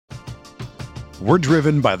We're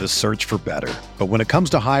driven by the search for better. But when it comes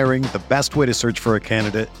to hiring, the best way to search for a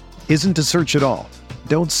candidate isn't to search at all.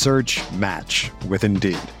 Don't search, match with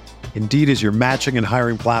Indeed. Indeed is your matching and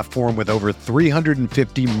hiring platform with over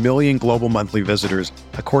 350 million global monthly visitors,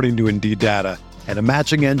 according to Indeed data, and a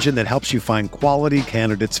matching engine that helps you find quality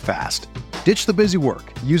candidates fast. Ditch the busy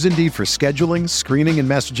work. Use Indeed for scheduling, screening, and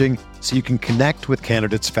messaging so you can connect with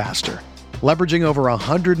candidates faster. Leveraging over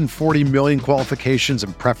 140 million qualifications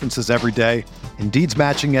and preferences every day, Indeed's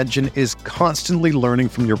matching engine is constantly learning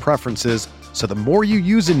from your preferences, so the more you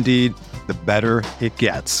use Indeed, the better it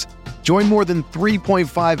gets. Join more than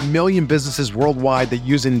 3.5 million businesses worldwide that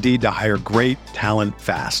use Indeed to hire great talent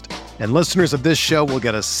fast. And listeners of this show will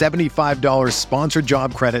get a $75 sponsored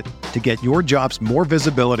job credit to get your jobs more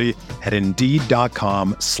visibility at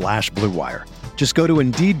Indeed.com/Blue Wire. Just go to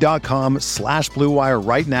Indeed.com/Blue Wire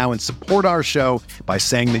right now and support our show by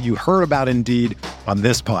saying that you heard about Indeed on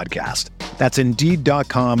this podcast. That's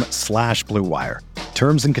Indeed.com/Blue Wire.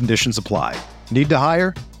 Terms and conditions apply. Need to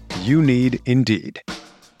hire? You need Indeed.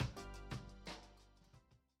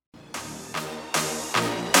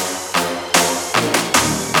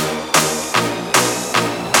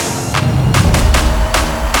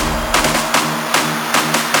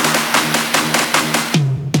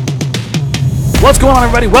 What's going on,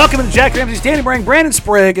 everybody? Welcome to Jack Ramsays, Danny Brang, Brandon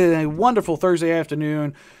Sprague, a wonderful Thursday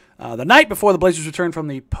afternoon. The night before the Blazers return from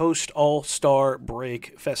the post-All-Star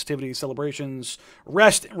break festivities, celebrations,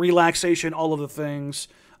 rest, relaxation, all of the things.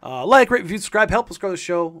 Like, rate, review, subscribe, help us grow the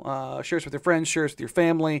show. Share us with your friends, share us with your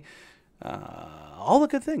family. All the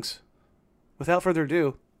good things. Without further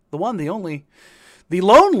ado, the one, the only, the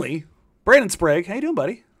lonely Brandon Sprague. How you doing,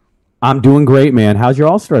 buddy? I'm doing great, man. How's your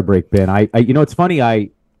All-Star break been? It's funny.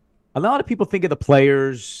 A lot of people think of the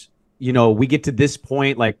players, we get to this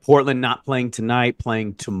point, like Portland not playing tonight,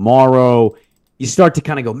 playing tomorrow. You start to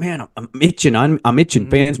kind of go, man, I'm itching. I'm itching.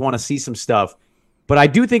 Fans want to see some stuff. But I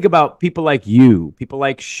do think about people like you, people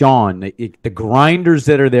like Sean, the grinders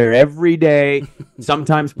that are there every day,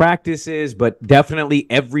 sometimes practices, but definitely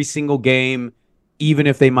every single game. Even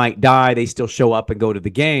if they might die, they still show up and go to the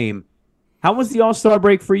game. How was the All-Star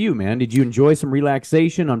break for you, man? Did you enjoy some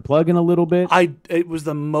relaxation, unplugging a little bit? It was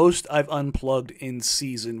the most I've unplugged in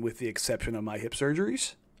season with the exception of my hip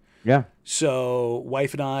surgeries. Yeah. So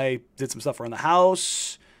wife and I did some stuff around the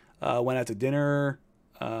house, went out to dinner.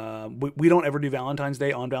 We don't ever do Valentine's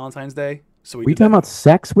Day on Valentine's Day. So were you talking about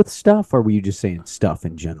sex with stuff, or were you just saying stuff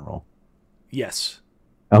in general? Yes.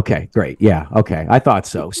 Okay, great. Yeah, okay. I thought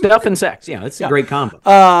so. Stuff and sex. Yeah, that's a great combo.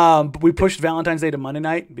 But we pushed Valentine's Day to Monday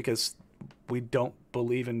night because we don't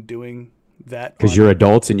believe in doing that. Because you're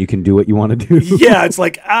adults and you can do what you want to do. Yeah, it's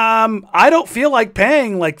like, I don't feel like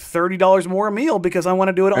paying like $30 more a meal because I want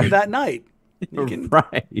to do it on that night. You can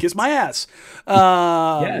kiss my ass.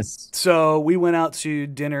 Yes. So we went out to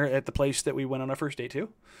dinner at the place that we went on our first date to.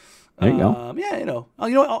 There you go. Yeah,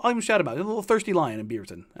 I'll even shout about it. A little Thirsty Lion in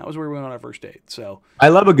Beaverton. That was where we went on our first date. So I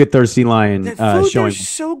love a good Thirsty Lion the food showing. There's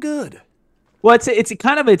so good. Well,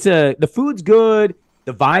 the food's good.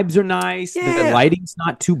 The vibes are nice. Yeah. The lighting's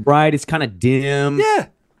not too bright. It's kind of dim. Yeah.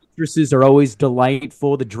 Waitresses are always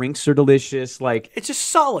delightful. The drinks are delicious. Like, it's just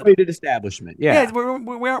solid. Rated establishment. Yeah.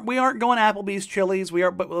 We aren't going Applebee's, Chili's. We are,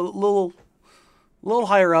 but a little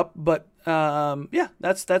higher up. But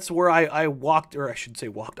that's where I walked, or I should say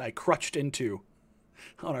walked. I crutched into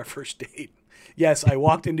on our first date. Yes, I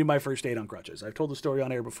walked into my first date on crutches. I've told the story on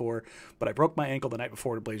air before, but I broke my ankle the night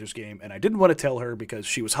before the Blazers game, and I didn't want to tell her because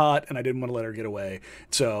she was hot, and I didn't want to let her get away.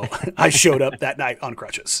 So I showed up that night on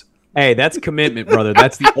crutches. Hey, that's commitment, brother.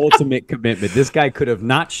 That's the ultimate commitment. This guy could have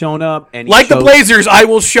not shown up. And like the Blazers, I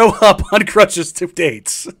will show up on crutches to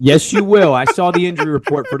dates. Yes, you will. I saw the injury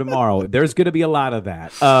report for tomorrow. There's going to be a lot of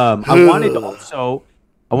that. I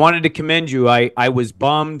wanted to commend you. I was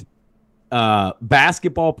bummed.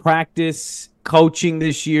 Basketball practice, coaching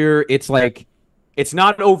this year, it's like, it's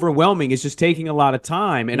not overwhelming. It's just taking a lot of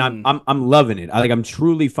time, and I'm loving it. I'm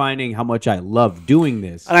truly finding how much I love doing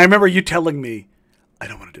this. And I remember you telling me, I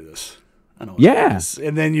don't want to do this. I don't want to do this.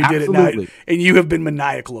 And then you did it now, and you have been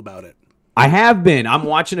maniacal about it. I have been. I'm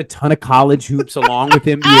watching a ton of college hoops along with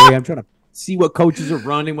NBA. I'm trying to see what coaches are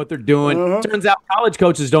running, what they're doing. Turns out college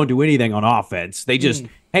coaches don't do anything on offense. They just,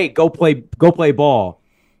 hey, go play ball.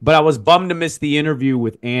 But I was bummed to miss the interview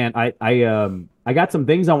with Ant. I got some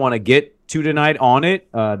things I want to get to tonight on it.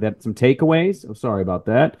 Some takeaways. I'm sorry about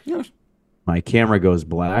that. Yes. My camera goes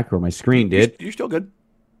black, or my screen did. You're still good.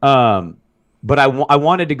 But I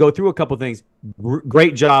wanted to go through a couple things.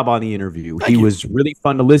 Great job on the interview. He was really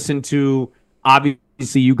fun to listen to.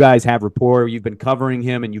 Obviously, you guys have rapport. You've been covering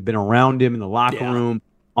him, and you've been around him in the locker room,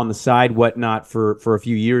 on the side, whatnot, for a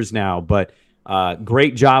few years now. But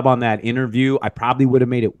Great job on that interview. I probably would have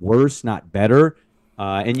made it worse, not better.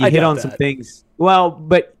 And you hit on some things. Well,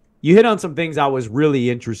 but you hit on some things I was really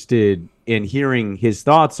interested in hearing his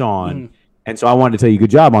thoughts on. And so I wanted to tell you good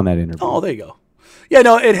job on that interview. Oh, there you go. Yeah,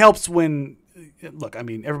 no, it helps when look, I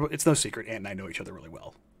mean, it's no secret Ant and I know each other really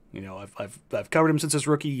well. You know, I've covered him since his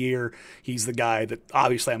rookie year. He's the guy that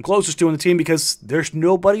obviously I'm closest to on the team because there's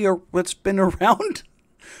nobody that's been around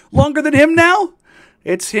longer than him now.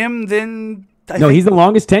 It's him then. He's the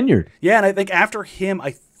longest tenured. Yeah, and I think after him,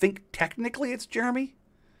 I think technically it's Jeremy.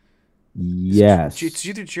 Yes. It's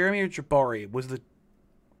either Jeremy or Jabari.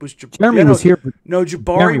 Jeremy was here. No,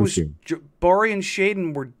 Jabari was Jabari and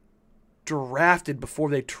Shaden were drafted before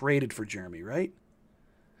they traded for Jeremy, right?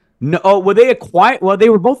 No, were they acquired? Well, they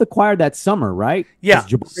were both acquired that summer, right? Yeah,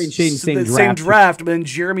 Jabari and Shaden, same draft, but then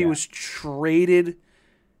Jeremy was traded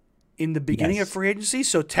in the beginning of free agency.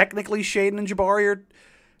 So technically, Shaden and Jabari are.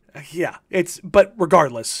 Yeah, but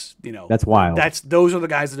regardless, you know, that's wild. Those are the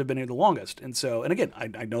guys that have been here the longest, and again,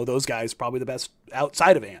 I know those guys probably the best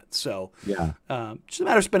outside of Ant. So yeah, just a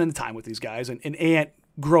matter of spending the time with these guys and Ant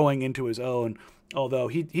growing into his own. Although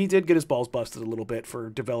he did get his balls busted a little bit for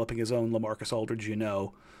developing his own LaMarcus Aldridge,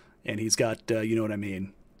 and he's got you know what I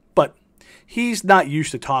mean. But he's not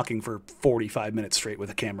used to talking for 45 minutes straight with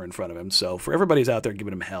a camera in front of him. So for everybody's out there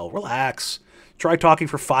giving him hell, relax. Try talking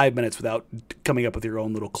for 5 minutes without coming up with your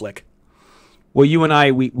own little click. Well, you and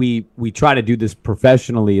I, we try to do this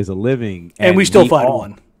professionally as a living, and we still find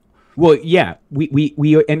one. Well, yeah,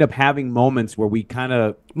 we end up having moments where we kind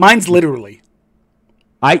of. Mine's literally.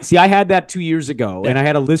 I had that 2 years ago, and I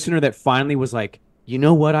had a listener that finally was like, "You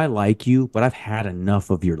know what? I like you, but I've had enough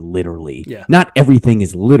of your literally. Yeah. Not everything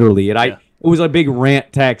is literally." And it was a big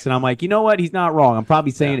rant text, and I'm like, you know what? He's not wrong. I'm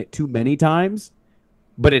probably saying it too many times.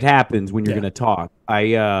 But it happens when you're going to talk.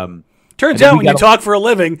 Turns out when you talk for a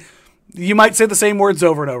living, you might say the same words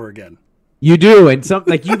over and over again. You do, and you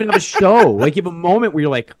even have a show. Like you have a moment where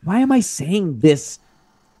you're like, "Why am I saying this?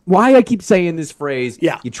 Why I keep saying this phrase?"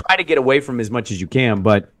 Yeah. You try to get away from as much as you can,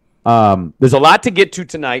 but there's a lot to get to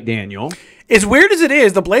tonight, Daniel. As weird as it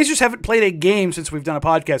is, the Blazers haven't played a game since we've done a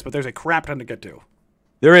podcast, but there's a crap ton to get to.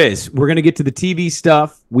 There is. We're going to get to the TV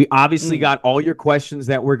stuff. We obviously got all your questions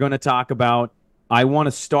that we're going to talk about. I want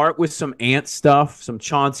to start with some Ant stuff, some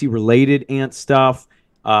Chauncey-related Ant stuff.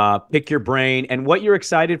 Pick your brain and what you're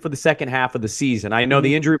excited for the second half of the season. I know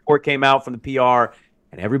the injury report came out from the PR,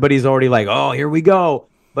 and everybody's already like, oh, here we go.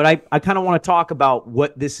 But I kind of want to talk about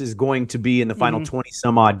what this is going to be in the final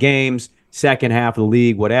 20-some-odd games, second half of the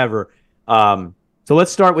league, whatever. So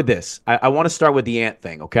let's start with this. I want to start with the Ant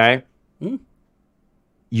thing, okay?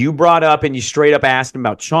 You brought up and you straight up asked him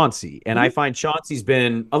about Chauncey, and I find Chauncey's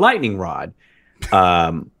been a lightning rod.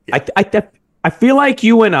 I feel like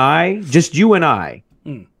you and I, just you and I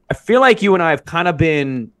feel like you and I have kind of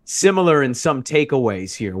been similar in some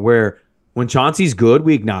takeaways here, where when Chauncey's good,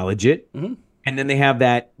 we acknowledge it. And then they have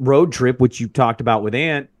that road trip, which you talked about with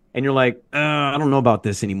Ant, and you're like, I don't know about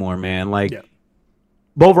this anymore, man.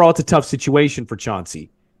 But overall, it's a tough situation for Chauncey.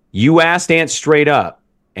 You asked Ant straight up,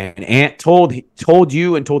 and Ant told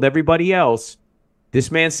you and told everybody else, this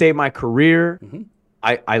man saved my career.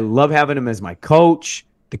 I love having him as my coach.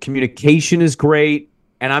 The communication is great.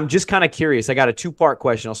 And I'm just kind of curious. I got a two-part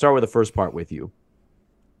question. I'll start with the first part with you.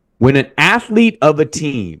 When an athlete of a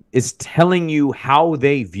team is telling you how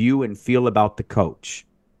they view and feel about the coach,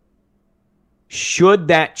 should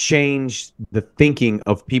that change the thinking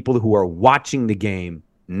of people who are watching the game,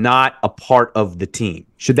 not a part of the team?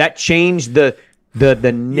 Should that change the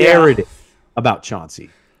narrative about Chauncey?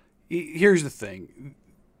 Here's the thing.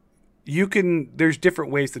 There's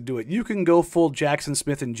different ways to do it. You can go full Jackson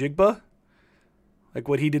Smith and Jigba, like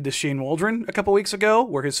what he did to Shane Waldron a couple weeks ago,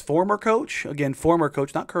 where his former coach, again, former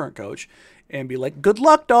coach, not current coach, and be like, good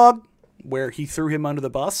luck, dog, where he threw him under the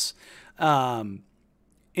bus. And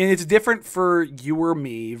it's different for you or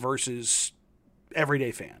me versus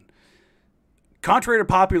everyday fan. Contrary to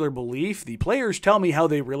popular belief, the players tell me how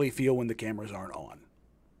they really feel when the cameras aren't on,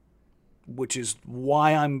 which is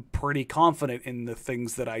why I'm pretty confident in the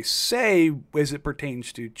things that I say as it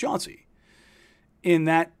pertains to Chauncey. And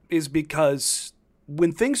that is because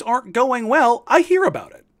when things aren't going well, I hear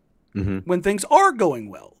about it. When things are going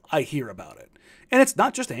well, I hear about it. And it's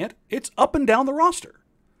not just Ant, it's up and down the roster.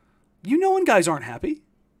 You know when guys aren't happy.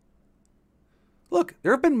 Look,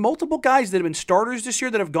 there have been multiple guys that have been starters this year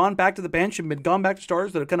that have gone back to the bench and gone back to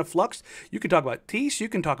starters that have kind of fluxed. You can talk about Tease, you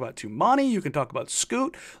can talk about Tumani, you can talk about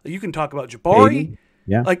Scoot, you can talk about Jabari.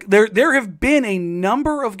 Yeah. Like there have been a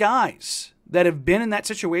number of guys that have been in that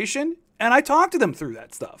situation, and I talked to them through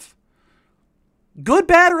that stuff. Good,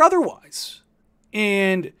 bad, or otherwise.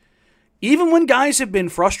 And even when guys have been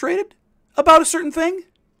frustrated about a certain thing,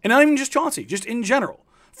 and not even just Chauncey, just in general,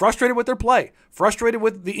 frustrated with their play, frustrated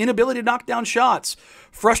with the inability to knock down shots,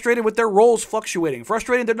 frustrated with their roles fluctuating,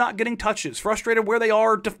 frustrated they're not getting touches, frustrated where they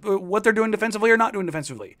are, what they're doing defensively or not doing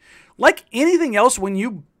defensively. Like anything else, when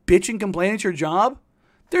you bitch and complain at your job,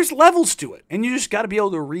 there's levels to it, and you just got to be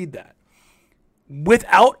able to read that.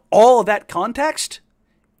 Without all of that context,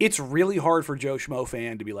 it's really hard for Joe Schmo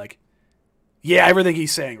fan to be like, yeah, everything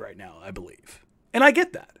he's saying right now, I believe. And I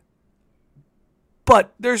get that.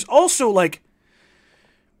 But there's also like,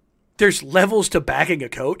 there's levels to backing a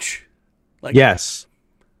coach. Like, yes.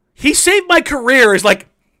 He saved my career is like,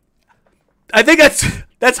 I think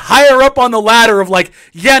that's higher up on the ladder of like,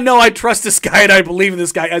 yeah, no, I trust this guy and I believe in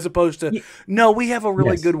this guy, as opposed to, no, we have a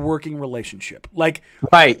really good working relationship. Like,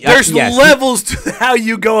 right. There's levels to how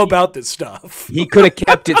you go about this stuff. He could have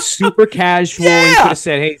kept it super casual. Yeah. He could have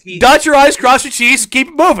said, hey, dot your I's, cross your T's, keep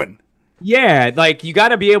it moving. Yeah, like you got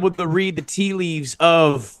to be able to read the tea leaves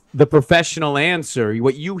of the professional answer.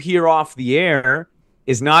 What you hear off the air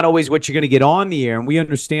is not always what you're going to get on the air. And we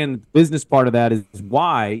understand the business part of that is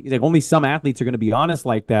why like only some athletes are going to be honest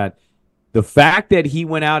like that. The fact that he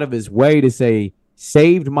went out of his way to say,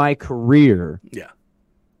 saved my career. Yeah.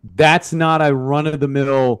 That's not a run of the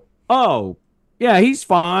mill. Oh, yeah, he's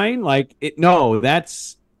fine. Like no,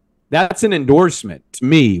 that's an endorsement to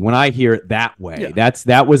me when I hear it that way. Yeah.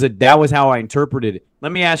 That was how I interpreted it.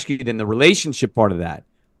 Let me ask you then the relationship part of that.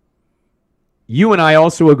 You and I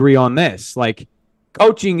also agree on this. Like,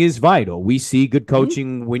 coaching is vital. We see good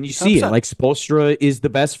coaching when you see 100%. It. Like Spoelstra is the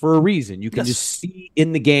best for a reason. You can just see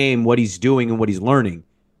in the game what he's doing and what he's learning.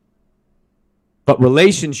 But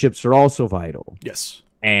relationships are also vital. Yes.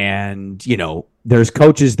 And, there's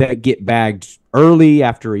coaches that get bagged early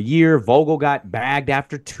after a year. Vogel got bagged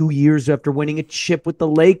after 2 years after winning a chip with the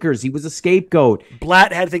Lakers. He was a scapegoat.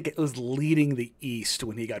 Blatt had to think it was leading the East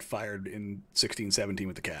when he got fired in 16-17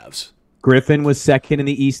 with the Cavs. Griffin was second in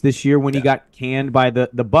the East this year when he got canned by the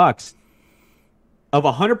Bucks. Of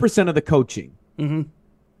 100% of the coaching,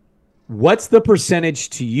 what's the percentage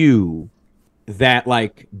to you that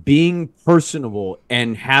like being personable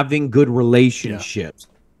and having good relationships,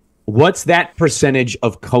 what's that percentage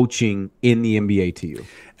of coaching in the NBA to you?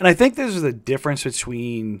 And I think there's the difference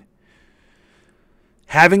between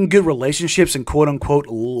having good relationships and quote unquote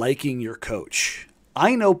liking your coach.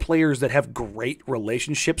 I know players that have great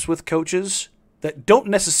relationships with coaches that don't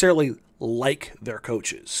necessarily like their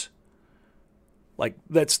coaches. Like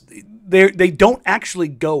they don't actually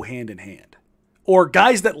go hand in hand. Or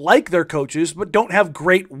guys that like their coaches but don't have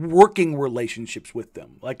great working relationships with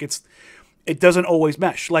them. Like it doesn't always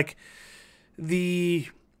mesh. Like the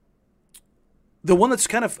one that's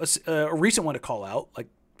kind of a recent one to call out, like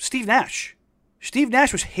Steve Nash. Steve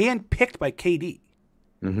Nash was handpicked by KD.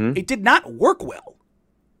 It did not work well.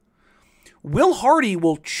 Will Hardy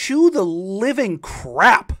will chew the living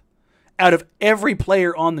crap out of every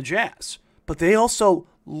player on the Jazz, but they also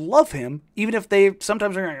love him, even if they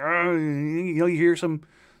sometimes are like, you hear some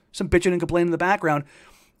bitching and complaining in the background.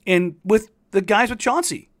 And with the guys with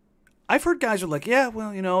Chauncey, I've heard guys are like, yeah,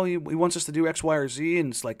 well, he wants us to do X, Y, or Z,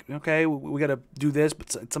 and it's like, okay, we got to do this,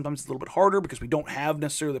 but sometimes it's a little bit harder because we don't have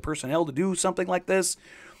necessarily the personnel to do something like this.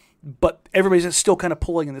 But everybody's still kind of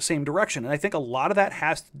pulling in the same direction. And I think a lot of that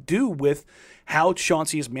has to do with how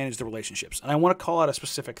Chauncey has managed the relationships. And I want to call out a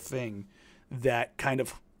specific thing that kind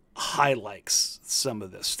of highlights some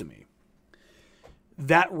of this to me.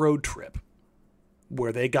 That road trip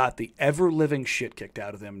where they got the ever-living shit kicked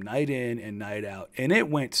out of them night in and night out, and it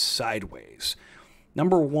went sideways.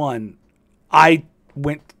 Number one, I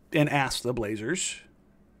went and asked the Blazers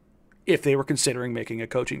if they were considering making a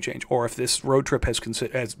coaching change or if this road trip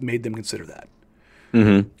has made them consider that.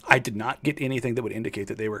 I did not get anything that would indicate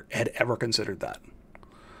that they had ever considered that.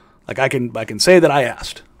 Like I can say that I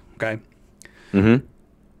asked, okay?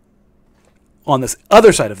 On this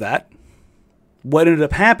other side of that, what ended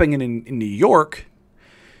up happening in New York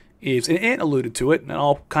is, and Ant alluded to it, and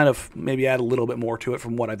I'll kind of maybe add a little bit more to it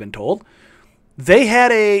from what I've been told. They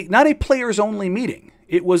had not a players-only meeting.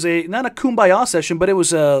 It was not a kumbaya session, but it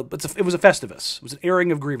was a festivus. It was an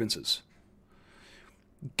airing of grievances.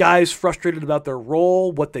 Guys frustrated about their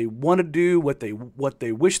role, what they want to do, what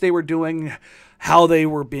they wish they were doing, how they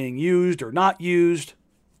were being used or not used,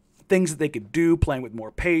 things that they could do, playing with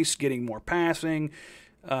more pace, getting more passing,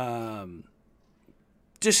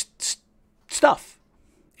 just stuff.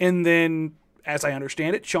 And then, as I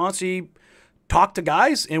understand it, Chauncey talked to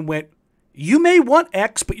guys and went, "You may want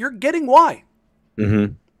X, but you're getting Y."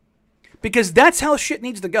 Because that's how shit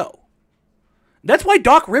needs to go. That's why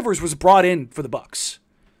Doc Rivers was brought in for the Bucks.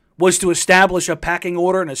 was to establish a packing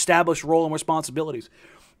order and establish role and responsibilities.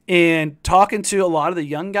 And talking to a lot of the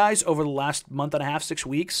young guys over the last month and a half, 6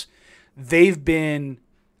 weeks, they've been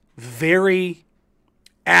very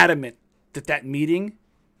adamant that meeting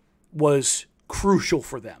was crucial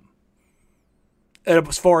for them.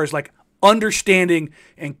 As far as like understanding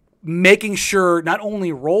and making sure not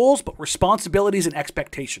only roles, but responsibilities and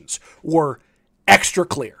expectations were extra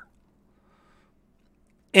clear.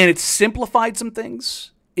 And it's simplified some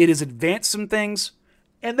things. It has advanced some things.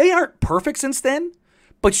 And they aren't perfect since then.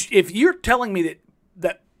 But if you're telling me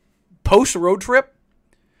that post-road trip,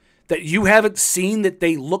 that you haven't seen that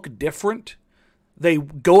they look different, they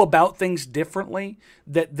go about things differently,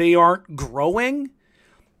 that they aren't growing,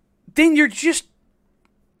 then you're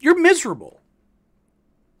miserable.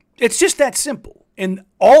 It's just that simple. And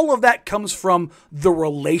all of that comes from the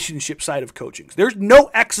relationship side of coaching. There's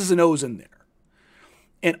no X's and O's in there.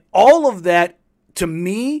 And all of that, to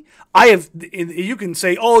me, you can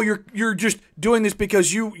say, oh, you're just doing this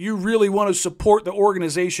because you really want to support the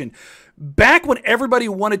organization. Back when everybody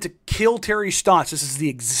wanted to kill Terry Stotts, this is the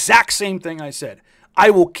exact same thing I said.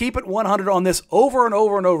 I will keep it 100 on this over and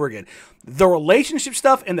over and over again. The relationship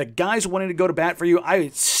stuff and the guys wanting to go to bat for you,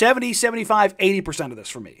 70, 75, 80% of this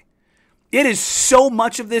for me. It is so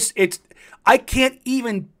much of this. I can't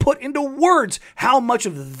even put into words how much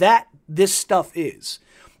of this stuff is.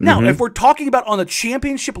 Now, if we're talking about on the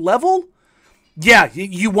championship level, yeah,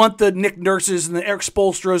 you want the Nick Nurses and the Eric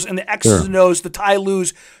Spoelstras and the X's and O's, the Ty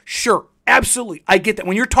Lues. Sure, absolutely. I get that.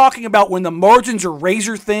 When you're talking about when the margins are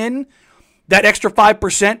razor thin, that extra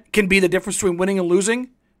 5% can be the difference between winning and losing.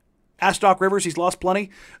 Ask Doc Rivers. He's lost plenty.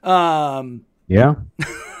 Yeah.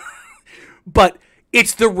 But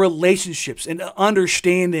it's the relationships and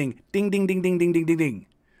understanding, ding, ding, ding, ding, ding, ding, ding, ding.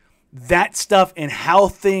 That stuff and how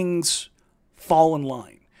things fall in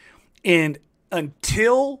line. And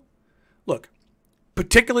until, look,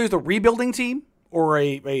 particularly as a rebuilding team or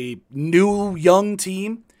a new young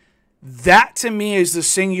team, that to me is the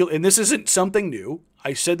singular, and this isn't something new.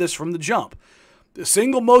 I said this from the jump. The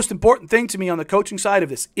single most important thing to me on the coaching side of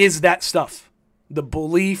this is that stuff. The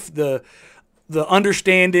belief, the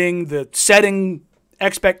understanding, the setting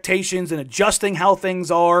expectations and adjusting how things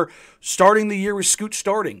are. Starting the year with Scoot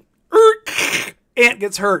starting. Ant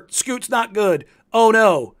gets hurt. Scoot's not good. Oh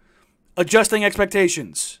no. Adjusting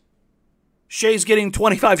expectations. Shea's getting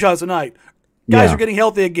 25 shots a night. Guys are getting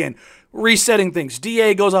healthy again. Resetting things.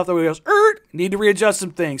 DA goes off the wheels. Need to readjust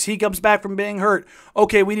some things. He comes back from being hurt.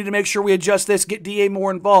 Okay, we need to make sure we adjust this. Get DA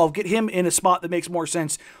more involved. Get him in a spot that makes more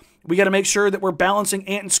sense. We got to make sure that we're balancing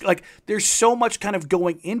Ant and like. There's so much kind of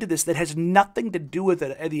going into this that has nothing to do with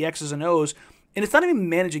the X's and O's. And it's not even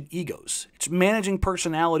managing egos. It's managing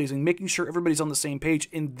personalities and making sure everybody's on the same page.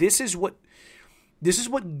 And this is what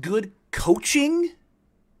good coaching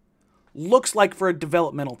looks like for a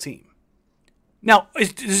developmental team. Now,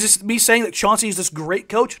 is this me saying that Chauncey is this great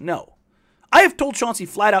coach? No. I have told Chauncey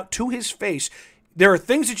flat out to his face, there are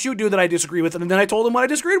things that you do that I disagree with, and then I told him what I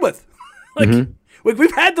disagreed with.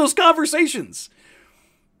 We've had those conversations.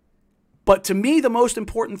 But to me, the most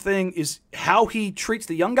important thing is how he treats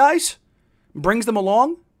the young guys, brings them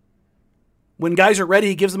along. When guys are ready,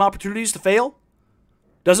 he gives them opportunities to fail.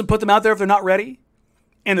 Doesn't put them out there if they're not ready.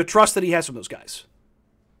 And the trust that he has from those guys.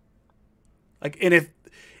 And if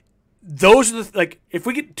those are if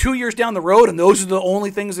we get 2 years down the road and those are the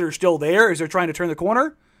only things that are still there as they're trying to turn the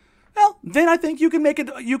corner, well, then I think you can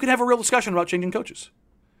have a real discussion about changing coaches.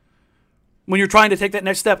 When you're trying to take that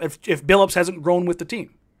next step, if Billups hasn't grown with the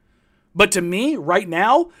team. But to me, right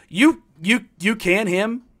now, you can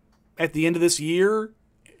him at the end of this year,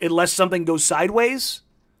 unless something goes sideways.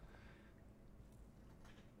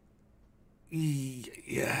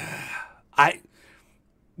 Yeah,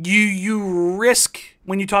 you risk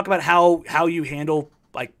when you talk about how you handle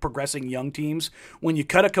like progressing young teams. When you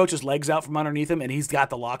cut a coach's legs out from underneath him and he's got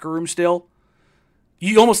the locker room still,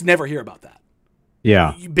 you almost never hear about that.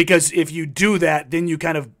 Yeah, because if you do that, then you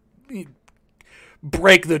kind of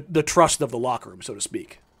break the trust of the locker room, so to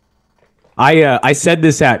speak. I said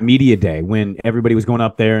this at Media Day when everybody was going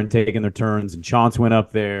up there and taking their turns, and Chauncey went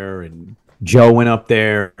up there, and Joe went up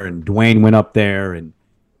there, and Dwayne went up there, and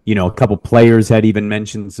a couple players had even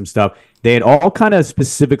mentioned some stuff. They had all kind of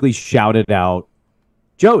specifically shouted out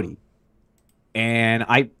Jody. And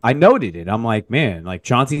I noted it. I'm like, man, like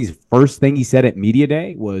Chauncey's first thing he said at Media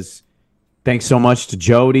Day was, thanks so much to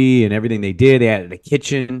Jody and everything they did. They had a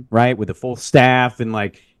kitchen, right, with a full staff. And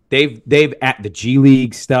like they've at the G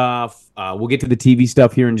League stuff. We'll get to the TV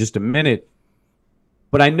stuff here in just a minute.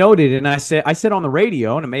 But I noted, and I said on the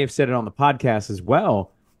radio, and I may have said it on the podcast as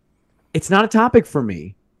well, it's not a topic for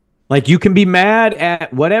me. Like, you can be mad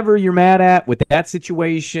at whatever you're mad at with that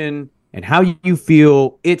situation and how you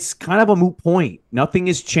feel. It's kind of a moot point. Nothing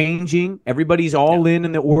is changing. Everybody's all in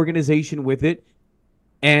the organization with it.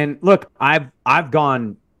 And look, I've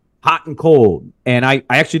gone hot and cold, and I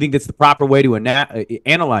actually think that's the proper way to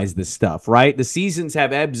analyze this stuff, right? The seasons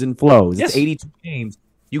have ebbs and flows. Yes. It's 82 games.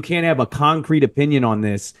 You can't have a concrete opinion on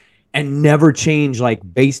this and never change, like,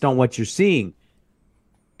 based on what you're seeing.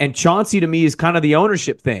 And Chauncey, to me, is kind of the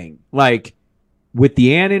ownership thing. Like, with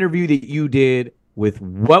the Ant interview that you did, with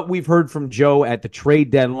what we've heard from Joe at the trade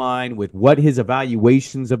deadline, with what his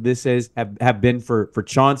evaluations of this have been for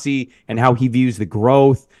Chauncey and how he views the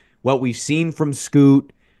growth, what we've seen from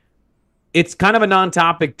Scoot, it's kind of a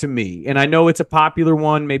non-topic to me. And I know it's a popular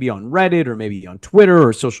one, maybe on Reddit or maybe on Twitter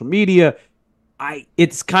or social media.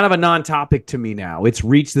 It's kind of a non-topic to me now. It's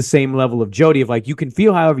reached the same level of Jody of, like, you can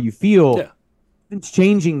feel however you feel. Yeah. It's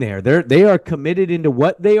changing there. They are committed into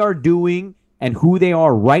what they are doing and who they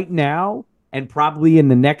are right now, and probably in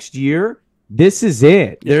the next year. This is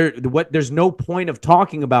it. There's no point of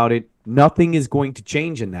talking about it. Nothing is going to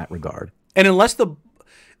change in that regard. And unless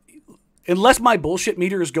my bullshit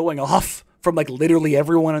meter is going off from, like, literally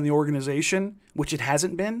everyone in the organization, which it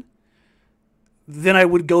hasn't been, then I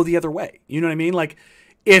would go the other way. You know what I mean? Like,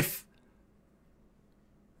 if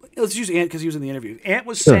let's use Ant because he was in the interview. Ant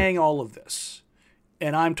was saying all of this.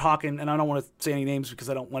 And I'm talking, and I don't want to say any names because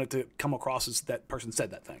I don't want it to come across as that person said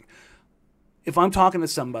that thing. If I'm talking to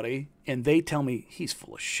somebody and they tell me he's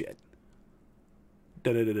full of shit,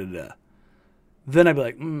 then I'd be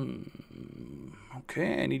like,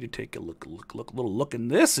 okay, I need to take a little look in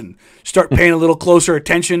this and start paying a little closer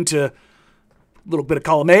attention to a little bit of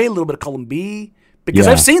column A, a little bit of column B, because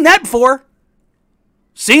I've seen that before.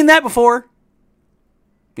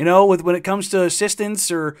 You know, when it comes to assistants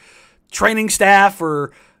or training staff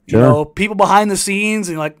or you know, people behind the scenes,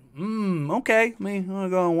 and you're like, okay, I'm gonna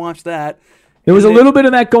go and watch that. There was a little bit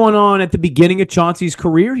of that going on at the beginning of Chauncey's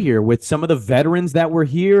career here with some of the veterans that were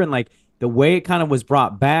here, and, like, the way it kind of was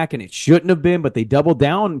brought back, and it shouldn't have been, but they doubled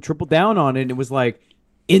down and tripled down on it, and it was like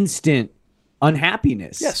instant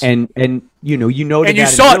unhappiness. Yes. And you know, and you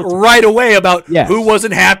saw it right away about who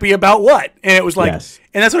wasn't happy about what, and it was like,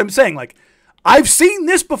 and that's what I'm saying, like, I've seen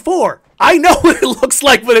this before. I know what it looks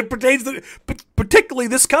like when it pertains to particularly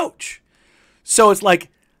this coach. So it's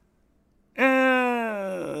like,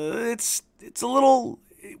 it's a little,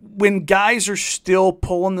 when guys are still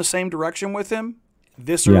pulling the same direction with him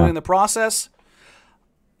this early in the process,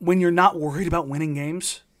 when you're not worried about winning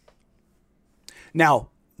games. Now,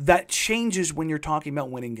 that changes when you're talking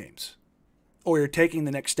about winning games or you're taking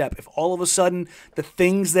the next step. If all of a sudden the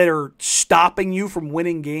things that are stopping you from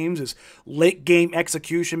winning games is late game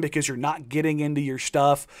execution because you're not getting into your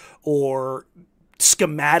stuff, or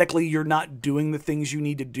schematically you're not doing the things you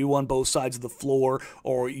need to do on both sides of the floor,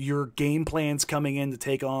 or your game plan's coming in to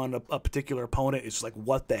take on a particular opponent, it's like,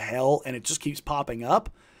 what the hell, and it just keeps popping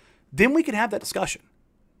up, then we can have that discussion.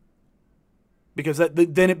 Because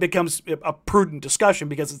then it becomes a prudent discussion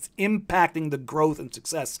because it's impacting the growth and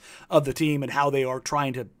success of the team and how they are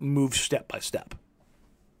trying to move step by step.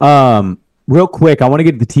 Real quick, I want to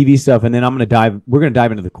get to the TV stuff, and then we're going to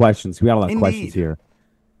dive into the questions. We got a lot of questions here.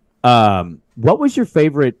 What was your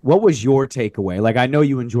takeaway? Like, I know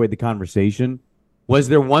you enjoyed the conversation. Was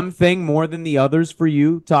there one thing more than the others for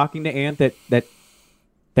you talking to Ant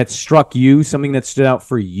that struck you, something that stood out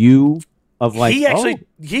for you? Of, like, he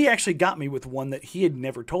actually got me with one that he had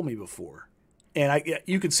never told me before, and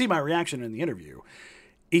you could see my reaction in the interview.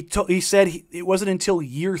 He said it wasn't until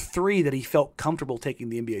year 3 that he felt comfortable taking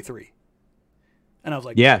the NBA 3, and I was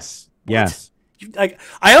like, yes. Like,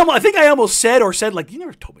 I think I almost said like, you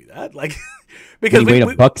never told me that, like, because he weighed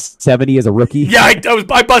 $170 as a rookie. Yeah,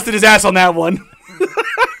 I busted his ass on that one.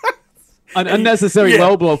 An unnecessary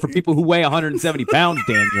low blow for people who weigh 170 pounds,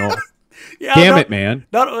 Daniel. Yeah, Damn it, man.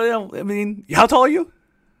 I mean, how tall are you?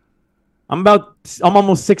 I'm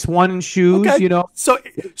almost 6'1" in shoes, okay. you know. So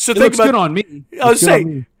it think looks about, good on me. I was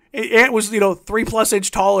saying, Ant was, 3+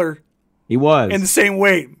 inch taller. He was. And the same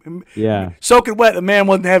weight. Yeah. Soaking wet, the man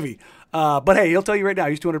wasn't heavy. But hey, he'll tell you right now,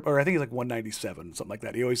 he's 200, or I think he's like 197, something like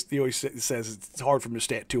that. He always says it's hard for him to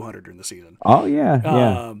stay at 200 during the season. Oh,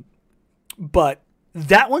 yeah. But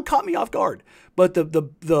that one caught me off guard. But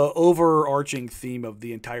the overarching theme of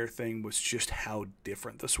the entire thing was just how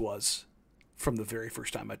different this was from the very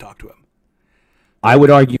first time I talked to him. I would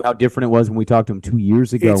argue how different it was when we talked to him 2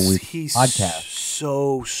 years ago. He's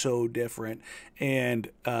so different. And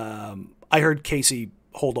I heard Casey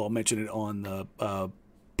Holdall mention it on the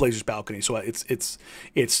Blazers balcony. So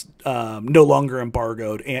it's no longer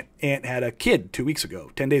embargoed. Ant had a kid 10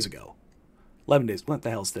 days ago. 11 days. What the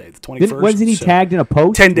hell's today? The 21st? Wasn't he tagged in a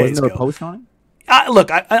post? 10 days Wasn't there ago. a post on it?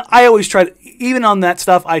 Look, I always try to, even on that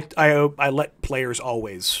stuff, I let players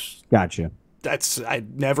always. Gotcha. I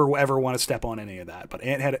never ever want to step on any of that. But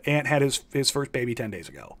Ant had his first baby 10 days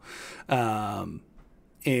ago,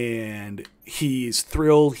 and he's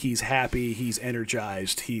thrilled, he's happy, he's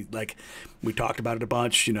energized. We talked about it a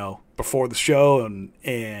bunch, before the show,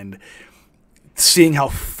 and seeing how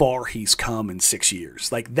far he's come in 6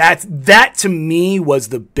 years, like that to me was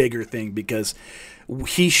the bigger thing, because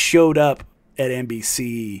he showed up at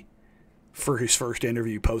NBC for his first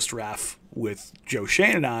interview post-RAF with Joe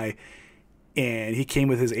Shane and I, and he came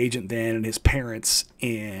with his agent then and his parents,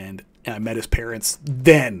 and I met his parents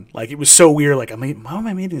then. Like, it was so weird. Like, why am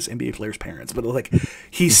I meeting this NBA player's parents? But like,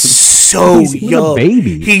 he's so young. A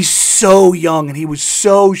baby. He's so young, and he was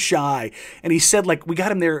so shy. And he said, like, we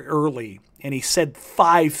got him there early, and he said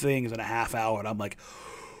 5 things in a half hour, and I'm like,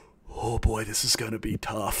 oh boy, this is going to be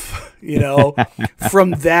tough.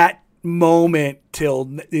 From that moment till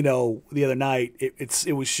the other night,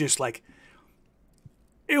 it was just like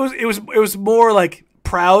it was more like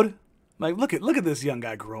proud, like look at this young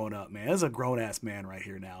guy growing up, man. This is a grown ass man right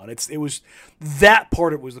here now, and it was that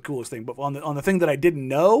part of it was the coolest thing. But on the thing that I didn't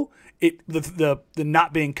know, the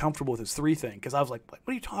not being comfortable with his 3 thing, because I was like, what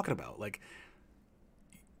are you talking about? Like,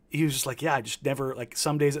 he was just like, yeah, I just never, like,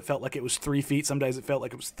 some days it felt like it was 3 feet, some days it felt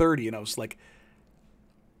like it was 30, and I was like,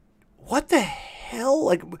 what the hell?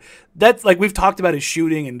 Like, that's like, we've talked about his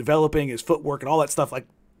shooting and developing his footwork and all that stuff, like,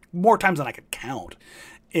 more times than I could count.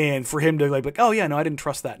 And for him to like, oh yeah, no, I didn't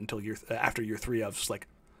trust that until after year 3. I was just like,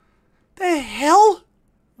 the hell?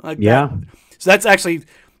 Like, yeah. So that's actually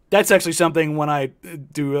something when I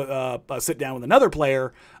do a sit down with another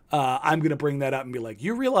player, I'm going to bring that up and be like,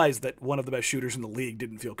 you realize that one of the best shooters in the league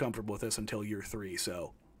didn't feel comfortable with this until year 3.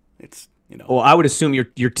 So it's, Well, I would assume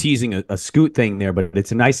you're teasing a Scoot thing there, but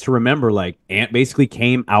it's nice to remember, like, Ant basically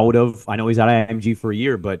came out of, I know he's out of IMG for a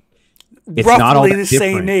year, but it's roughly not all that the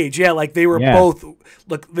different. same age. Yeah, like they were both,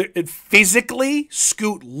 look, physically,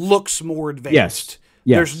 Scoot looks more advanced.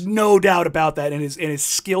 Yes. There's no doubt about that, and his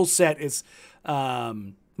skill set is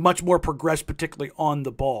much more progressed, particularly on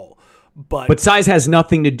the ball. But size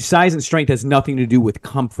and strength has nothing to do with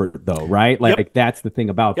comfort, though, right? Like, that's the thing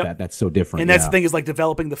about that. That's so different. And that's the thing, is like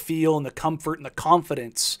developing the feel and the comfort and the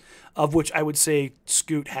confidence, of which I would say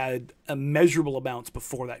Scoot had immeasurable amounts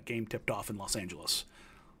before that game tipped off in Los Angeles.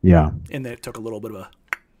 Yeah. And then it took a little bit of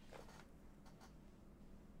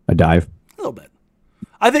a dive. A little bit.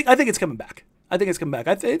 I think it's coming back. I'm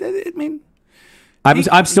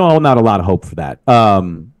still holding out a lot of hope for that.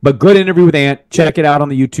 But good interview with Ant. Check it out on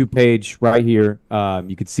the YouTube page right here.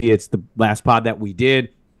 You can see it's the last pod that we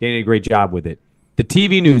did. They did a great job with it. The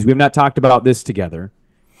TV news, we have not talked about this together.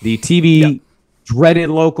 The TV, dreaded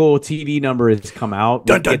local TV number has come out.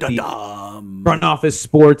 Dun, dun, dun, dun. Front office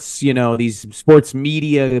sports, these sports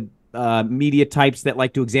media types that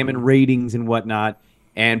like to examine ratings and whatnot.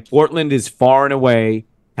 And Portland is far and away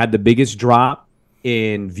had the biggest drop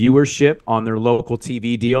in viewership on their local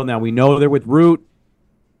TV deal. Now, we know they're with Root.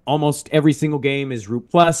 Almost every single game is Root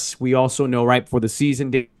Plus. We also know right before the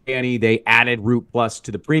season, Danny, they added Root Plus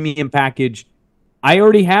to the premium package. I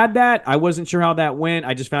already had that. I wasn't sure how that went.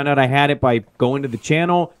 I just found out I had it by going to the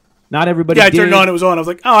channel. Not everybody did. I turned it on. It was on. I was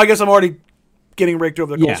like, oh, I guess I'm already getting raked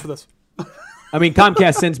over the coals for this. I mean,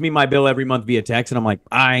 Comcast sends me my bill every month via text, and I'm like,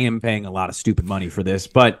 I am paying a lot of stupid money for this.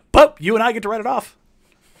 But you and I get to write it off.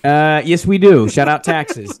 Yes, we do. Shout out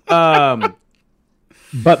taxes.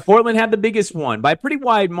 But Portland had the biggest one by a pretty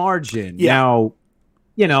wide margin. Yeah.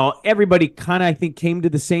 Now, everybody kind of, I think, came to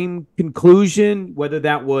the same conclusion, whether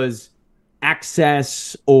that was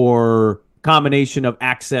access or combination of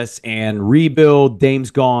access and rebuild.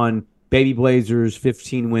 Dame's gone. Baby Blazers,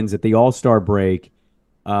 15 wins at the All-Star break.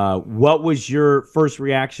 What was your first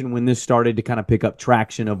reaction when this started to kind of pick up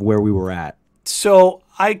traction of where we were at? So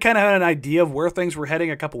I kind of had an idea of where things were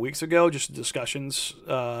heading a couple weeks ago, just discussions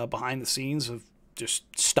behind the scenes of just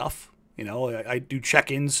stuff. I do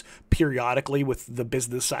check-ins periodically with the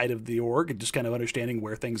business side of the org and just kind of understanding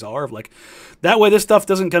where things are. Of like, that way this stuff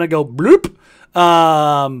doesn't kind of go bloop.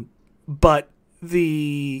 But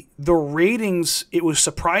the ratings, it was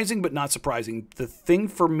surprising but not surprising. The thing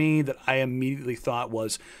for me that I immediately thought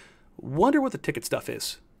was, wonder what the ticket stuff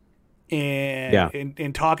is. And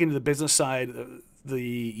in talking to the business side, the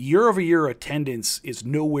year-over-year attendance is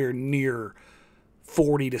nowhere near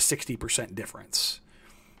 40 to 60% difference.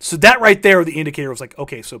 So that right there, the indicator was like,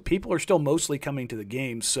 okay, so people are still mostly coming to the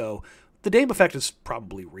games. So the Dame effect is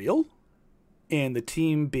probably real. And the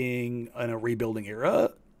team being in a rebuilding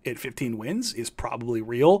era at 15 wins is probably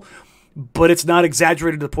real. but it's not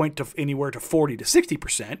exaggerated to the point to anywhere to 40 to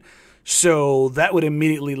 60%. So that would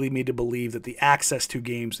immediately lead me to believe that the access to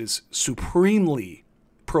games is supremely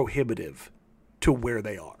prohibitive to where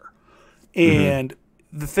they are. And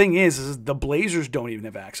the thing is the Blazers don't even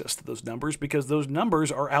have access to those numbers because those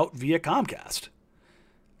numbers are out via Comcast.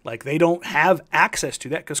 Like, they don't have access to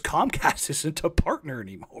that because Comcast isn't a partner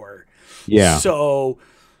anymore. Yeah. So,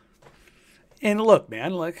 and look,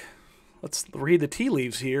 man, like, let's read the tea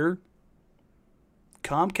leaves here.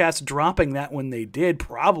 Comcast dropping that when they did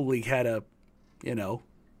probably had a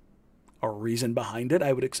reason behind it.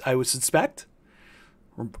 I would suspect.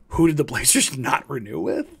 Who did the Blazers not renew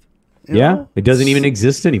with? You know? It doesn't even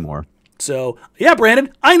exist anymore. So, yeah,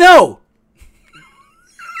 Brandon, I know.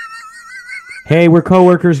 Hey, we're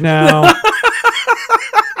coworkers now.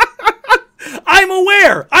 I'm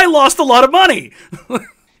aware. I lost a lot of money.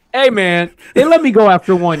 Hey, man, they let me go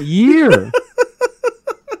after 1 year.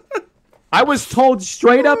 I was told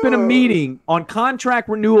straight up in a meeting on contract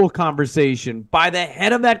renewal conversation by the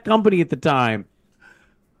head of that company at the time,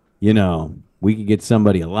 we could get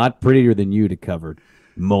somebody a lot prettier than you to cover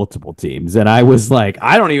multiple teams. And I was like,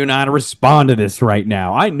 I don't even know how to respond to this right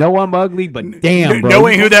now. I know I'm ugly, but damn, bro.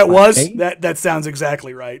 Knowing who that was, that sounds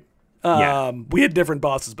exactly right. Yeah. We had different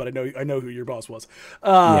bosses, but I know who your boss was.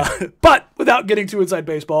 But without getting too inside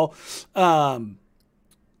baseball,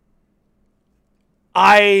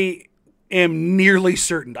 I am nearly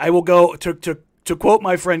certain. I will go to quote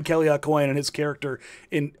my friend Kelly Coyne and his character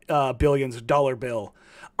in Billions Dollar Bill.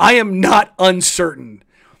 I am not uncertain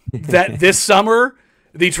that this summer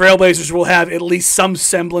the Trailblazers will have at least some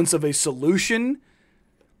semblance of a solution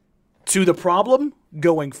to the problem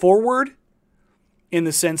going forward, in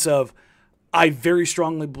the sense of, I very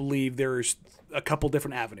strongly believe there's a couple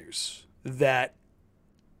different avenues that,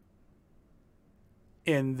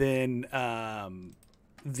 and then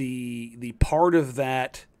the part of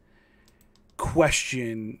that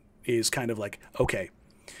question is kind of like, okay,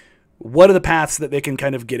 what are the paths that they can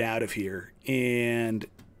kind of get out of here? And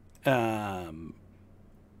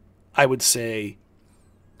I would say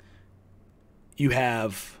you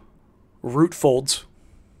have root folds,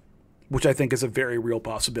 which I think is a very real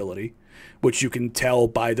possibility, which you can tell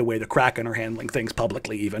by the way the Kraken are handling things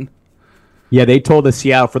publicly even. Yeah, they told the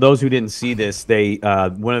Seattle, for those who didn't see this, they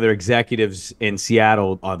one of their executives in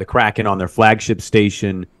Seattle, the Kraken on their flagship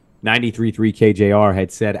station, 93.3 KJR,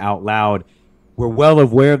 had said out loud, we're well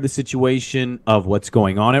aware of the situation of what's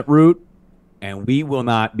going on at Root, and we will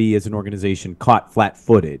not be, as an organization, caught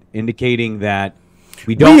flat-footed, indicating that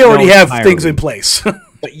we already have things in place.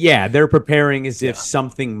 But yeah, they're preparing as if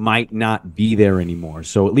something might not be there anymore.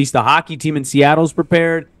 So at least the hockey team in Seattle is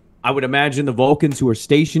prepared. I would imagine the Vulcans, who are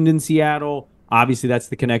stationed in Seattle, obviously that's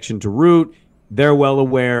the connection to Root. They're well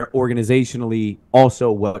aware organizationally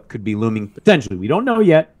also what could be looming potentially. We don't know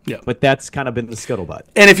yet, but that's kind of been the scuttlebutt.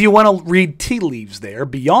 And if you want to read tea leaves there,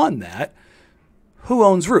 beyond that, who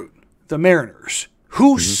owns Root? The Mariners.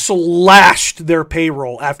 Who slashed their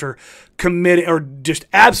payroll after committing, or just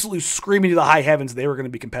absolutely screaming to the high heavens they were going to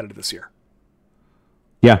be competitive this year?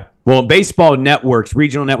 Yeah. Well, baseball networks,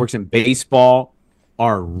 regional networks in baseball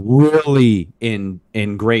are really in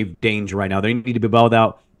grave danger right now. They need to be bailed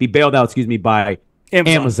out, by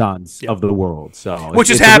Amazons of the world. So which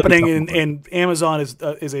is happening, really, and Amazon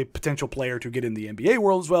is a potential player to get in the NBA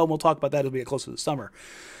world as well. And we'll talk about that as we get closer to the summer.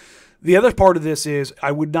 The other part of this is,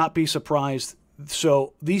 I would not be surprised.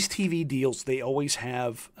 So these TV deals, they always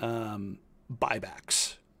have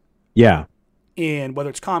buybacks. Yeah. And whether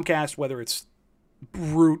it's Comcast, whether it's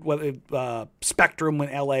Root, whether Spectrum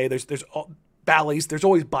in LA, there's Bally's, there's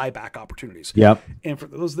always buyback opportunities. Yep. And for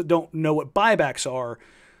those that don't know what buybacks are,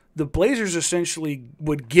 the Blazers essentially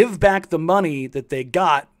would give back the money that they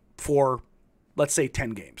got for, let's say,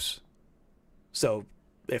 10 games. So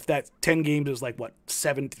if that 10 games is like,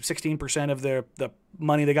 16% of the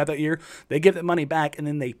money they got that year, they give that money back, and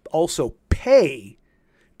then they also pay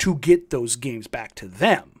to get those games back to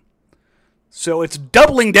them. So it's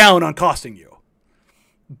doubling down on costing you.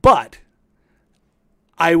 But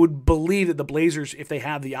I would believe that the Blazers, if they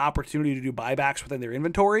have the opportunity to do buybacks within their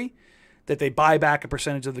inventory, that they buy back a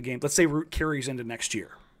percentage of the game. Let's say Root carries into next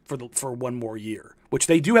year for one more year, which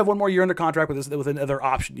they do have one more year under contract with another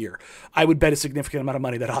option year. I would bet a significant amount of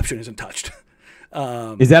money that option isn't touched.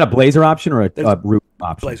 Is that a Blazer option or a Root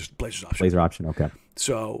option? Blazers option. Blazer option, okay.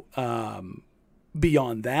 So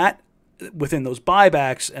beyond that, within those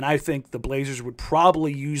buybacks, and I think the Blazers would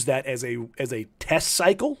probably use that as a test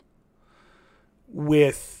cycle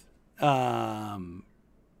with one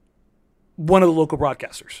of the local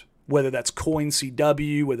broadcasters. whether that's Coin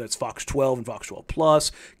CW, whether that's Fox 12 and Fox 12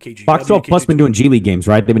 Plus, KGW. Fox 12 Plus been doing G League games,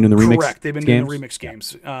 right? They've been doing the remix. Correct. They've been doing the remix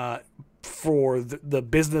games. For the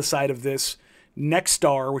business side of this,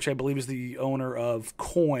 Nexstar, which I believe is the owner of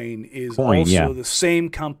Coin, is also the same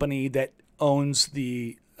company that owns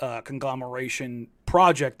the conglomeration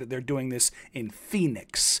project that they're doing this in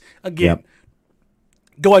Phoenix. Again,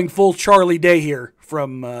 going full Charlie Day here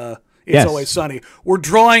from It's Always Sunny. We're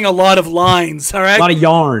drawing a lot of lines, all right? A lot of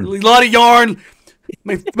yarn.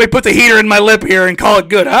 May put the heater in my lip here and call it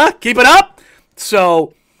good, huh? Keep it up?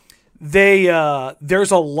 So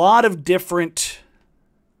there's a lot of different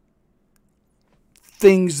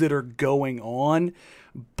things that are going on,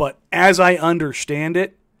 but as I understand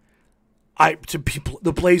it,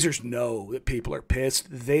 the Blazers know that people are pissed.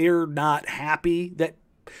 They're not happy that.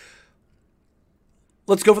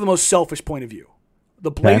 Let's go for the most selfish point of view. The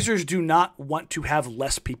Blazers do not want to have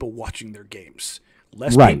less people watching their games.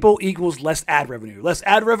 Less people equals less ad revenue. Less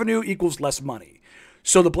ad revenue equals less money.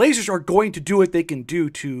 So the Blazers are going to do what they can do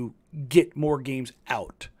to get more games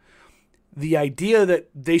out. The idea that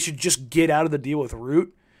they should just get out of the deal with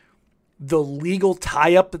Root, the legal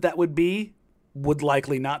tie-up that would be, would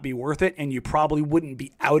likely not be worth it, and you probably wouldn't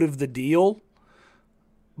be out of the deal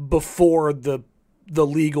before the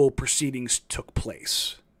legal proceedings took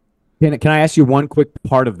place. Can I ask you one quick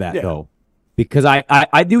part of that, though? Because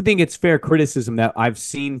I do think it's fair criticism that I've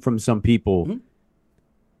seen from some people. Mm-hmm.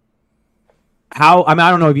 I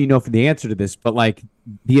don't know if you know for the answer to this, but like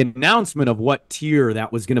the announcement of what tier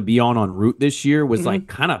that was going to be on Root this year was like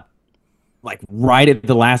kind of like right at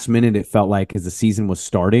the last minute, it felt like, as the season was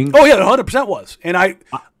starting. Oh, yeah, 100% was. And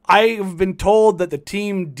I've been told that the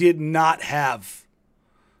team did not have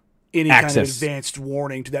any kind of advanced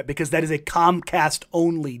warning to that because that is a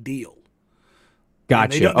Comcast-only deal.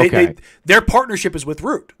 Gotcha. Okay. Their partnership is with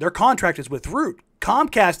Root. Their contract is with Root.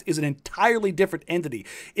 Comcast is an entirely different entity.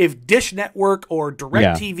 If Dish Network or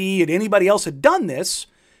DirecTV and anybody else had done this,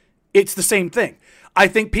 it's the same thing. I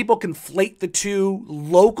think people conflate the two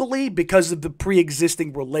locally because of the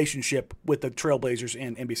pre-existing relationship with the Trailblazers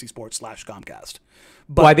and NBC Sports /Comcast.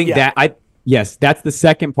 But I think that's the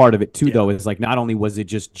second part of it too, though, is like not only was it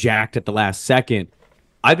just jacked at the last second,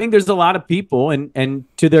 I think there's a lot of people, and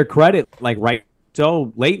to their credit, like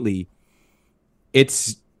so lately,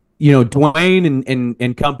 it's, Dwayne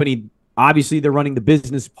and company, obviously they're running the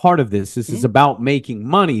business part of this. This is about making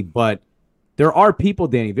money, but there are people,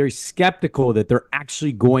 Danny, very skeptical that they're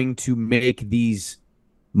actually going to make these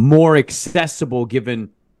more accessible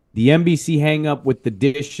given the NBC hang up with the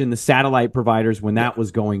Dish and the satellite providers when that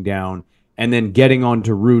was going down, and then getting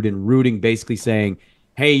onto Root and Rooting basically saying,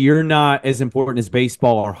 hey, you're not as important as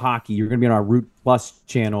baseball or hockey. You're going to be on our Root Plus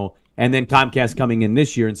channel. And then Comcast coming in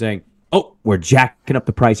this year and saying, oh, we're jacking up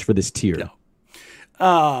the price for this tier.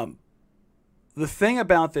 No. The thing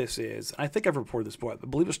about this is, I think I've reported this before, I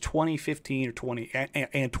believe it was 2015 or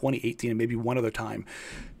 2018 and maybe one other time,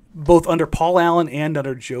 both under Paul Allen and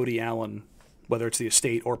under Jody Allen, whether it's the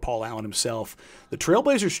estate or Paul Allen himself, the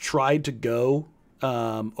Trailblazers tried to go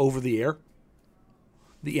over the air.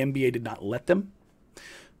 The NBA did not let them.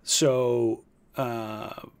 So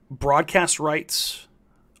broadcast rights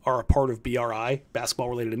are a part of BRI,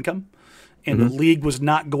 basketball-related income, and the league was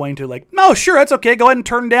not going to no, sure, that's okay, go ahead and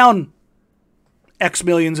turn down X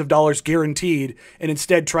millions of dollars guaranteed, and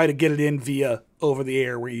instead try to get it in via over the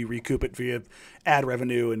air where you recoup it via ad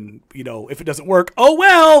revenue, and if it doesn't work, oh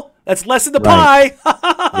well, that's less in the pie.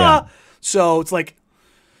 Yeah. So it's like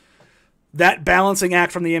that balancing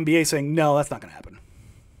act from the NBA saying, no, that's not going to happen.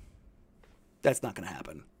 That's not going to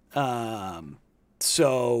happen.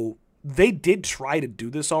 So they did try to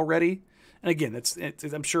do this already, and again,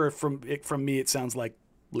 I'm sure from me it sounds like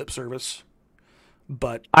lip service,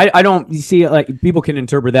 but I don't see it like people can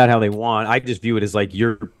interpret that how they want. I just view it as like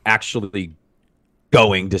you're actually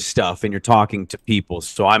going to stuff and you're talking to people.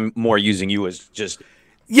 So I'm more using you as just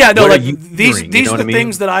these are the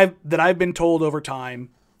things that I've been told over time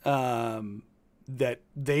that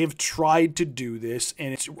they've tried to do this,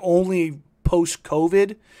 and it's only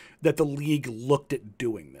post-COVID that the league looked at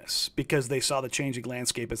doing this because they saw the changing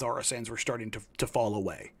landscape as RSNs were starting to fall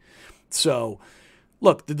away. So,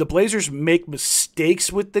 look, did the Blazers make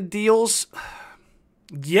mistakes with the deals?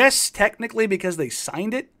 Yes, technically because they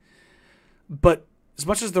signed it, but as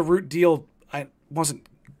much as the Root deal wasn't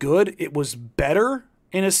good, it was better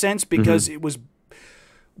in a sense because it was,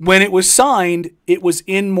 when it was signed, it was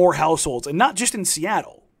in more households, and not just in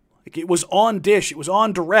Seattle. Like, it was on Dish, it was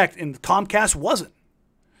on Direct, and Comcast wasn't.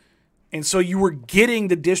 And so you were getting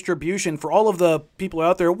the distribution for all of the people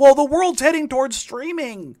out there. Well, the world's heading towards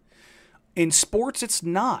streaming. In sports, it's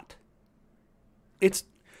not.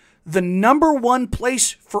 the number one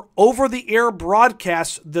place for over-the-air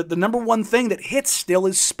broadcasts, the number one thing that hits still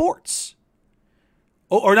is sports.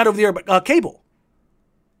 Or not over-the-air, but cable.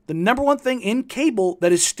 The number one thing in cable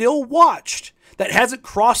that is still watched, that hasn't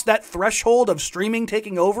crossed that threshold of streaming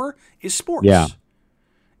taking over, is sports. Yeah.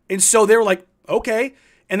 And so they were like, okay.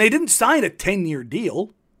 And they didn't sign a 10-year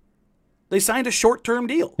deal. They signed a short-term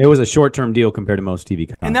deal. It was a short-term deal compared to most TV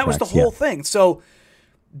contracts. And that was the whole thing. So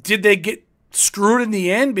did they get screwed in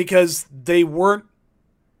the end because they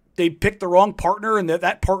picked the wrong partner and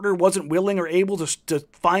that partner wasn't willing or able to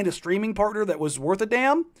find a streaming partner that was worth a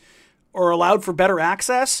damn or allowed for better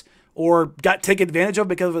access or got taken advantage of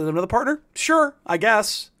because of another partner? Sure, I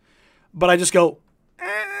guess. But I just go,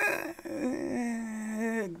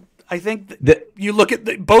 I think you look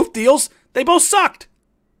at both deals, they both sucked.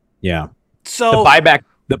 Yeah. So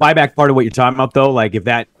the buyback part of what you're talking about, though, like if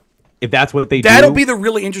that's what they that'll do, be the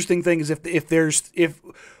really interesting thing is if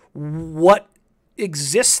what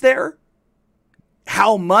exists there,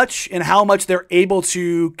 how much they're able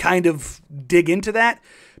to kind of dig into that,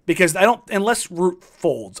 because unless Root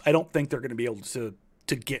folds, I don't think they're going to be able to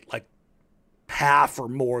get like half or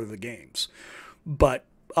more of the games, but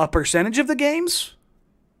a percentage of the games.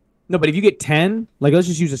 No, but if you get 10, like let's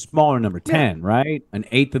just use a smaller number, 10, right? An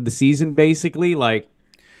eighth of the season, basically, like.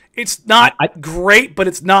 It's not great, but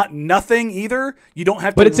it's not nothing either. You don't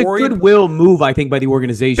have to. But it's a goodwill move, I think, by the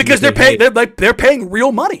organization because they're paying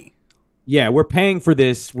real money. Yeah, we're paying for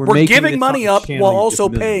this. We're giving money up while also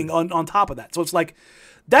paying on top of that. So it's like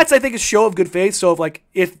that's I think a show of good faith. So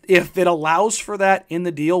if it allows for that in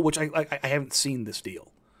the deal, which I haven't seen this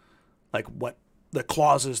deal, like what the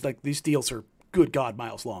clauses, like these deals are good God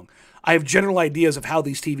miles long. I have general ideas of how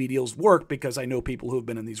these TV deals work because I know people who have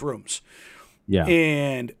been in these rooms. Yeah,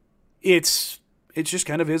 and it's just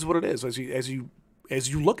kind of is what it is as you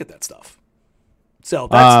look at that stuff. So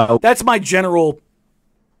that's my general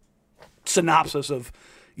synopsis of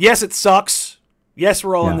yes, it sucks. Yes,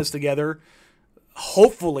 we're all in this together.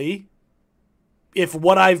 Hopefully, if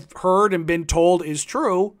what I've heard and been told is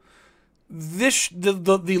true,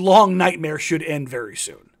 the long nightmare should end very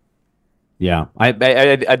soon. Yeah, a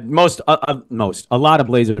lot of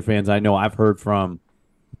Blazer fans I know I've heard from,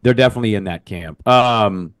 they're definitely in that camp.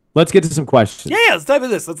 Let's get to some questions. Yeah, let's dive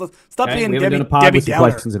into this. Let's stop being we haven't Debbie done a pod Downer. with some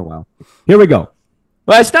questions in a while. Here we go.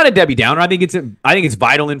 Well, it's not a Debbie Downer. I think it's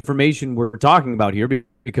vital information we're talking about here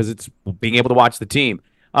because it's being able to watch the team.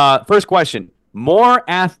 First question: more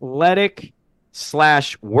athletic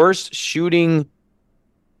 / worse shooting.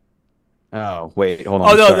 Oh wait, hold on.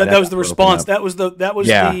 Oh no, that was the response. That was the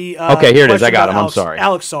okay, here it is. I got him. I'm sorry,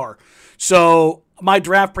 Alex Sarr. So my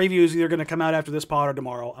draft preview is either going to come out after this pod or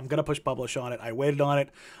tomorrow. I'm going to push publish on it. I waited on it.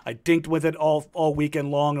 I dinked with it all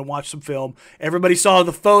weekend long and watched some film. Everybody saw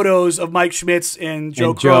the photos of Mike Schmitz and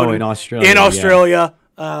Joe Cronin in Australia.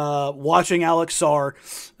 Watching Alex Sarr.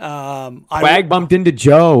 Swag bumped into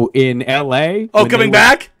Joe in L.A. Oh, coming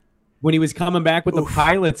back? When he was coming back with the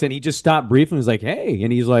pilots, and he just stopped briefly and was like, hey.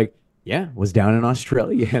 And he's like, yeah, was down in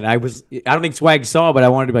Australia. And I don't think Swag saw, but I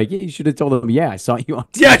wanted to be like, yeah, you should have told him, yeah, I saw you on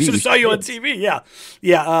TV. Yeah, I should have saw you on TV. Yeah.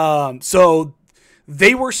 Yeah. So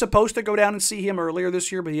they were supposed to go down and see him earlier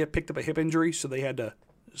this year, but he had picked up a hip injury, so they had to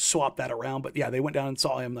swap that around. But yeah, they went down and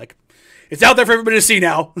saw him. Like, it's out there for everybody to see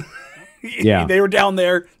now. Yeah. They were down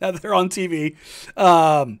there. Now they're on TV.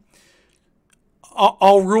 I'll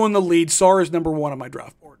ruin the lead. Sarr is number one on my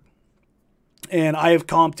draft board. And I have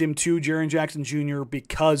comped him to Jaren Jackson Jr.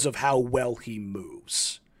 because of how well he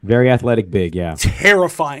moves. Very athletic, big, yeah.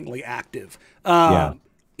 Terrifyingly active.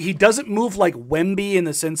 He doesn't move like Wemby in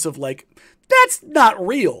the sense of like, that's not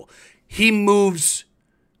real. He moves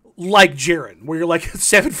like Jaren, where you're like,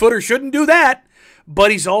 7-footer shouldn't do that.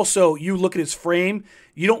 But he's also, you look at his frame,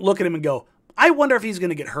 you don't look at him and go, I wonder if he's going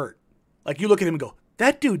to get hurt. Like you look at him and go,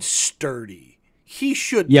 that dude's sturdy. He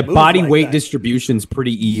should move body like weight that. distribution's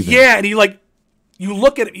pretty even. Yeah, and he like, you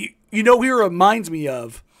look at it, you know who he reminds me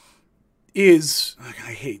of is,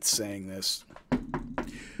 I hate saying this.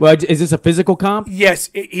 Well, is this a physical comp?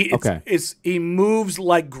 Yes. He moves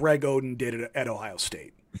like Greg Oden did at Ohio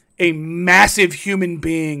State. A massive human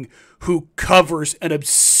being who covers an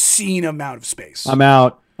obscene amount of space. I'm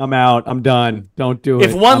out. I'm done. Don't do it.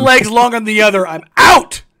 If one leg's longer than the other, I'm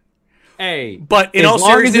out. Hey. But in all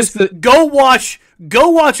seriousness, go watch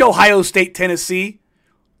Ohio State, Tennessee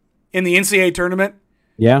in the NCAA tournament.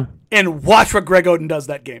 Yeah. And watch what Greg Oden does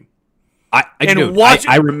that game. I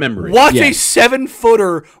remember it. Watch a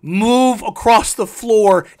 7-footer move across the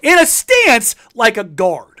floor in a stance like a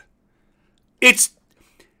guard. It's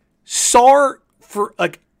Sarr for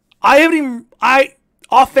like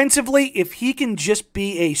offensively, if he can just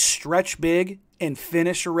be a stretch big and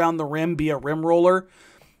finish around the rim, be a rim roller,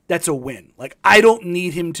 that's a win. Like, I don't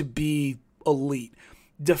need him to be elite.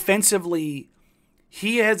 Defensively,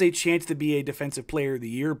 he has a chance to be a defensive player of the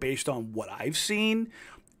year based on what I've seen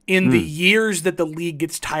in the years that the league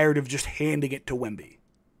gets tired of just handing it to Wemby.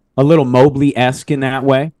 A little Mobley-esque in that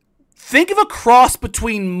way. Think of a cross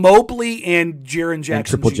between Mobley and Jaren Jackson and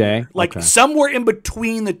Triple Jr. J. Like Okay. somewhere in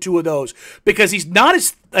between the two of those, because he's not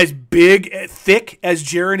as big, thick as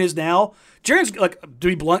Jaren is now. Jaren's, like, to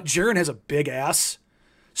be blunt, Jaren has a big ass.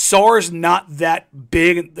 Sar's not that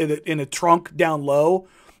big in a trunk down low,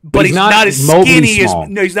 but he's not as skinny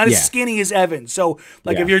as as skinny as Evan. So,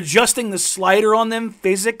 like, if you're adjusting the slider on them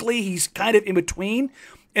physically, he's kind of in between.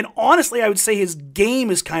 And honestly, I would say his game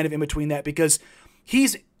is kind of in between that, because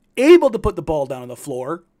he's able to put the ball down on the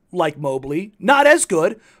floor like Mobley. Not as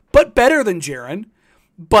good, but better than Jaren.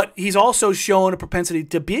 But he's also shown a propensity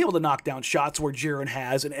to be able to knock down shots where Jaren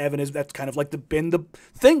has, and Evan is. That's kind of like been the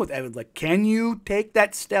thing with Evan. Like, can you take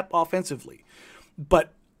that step offensively?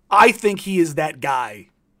 But I think he is that guy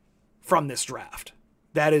from this draft.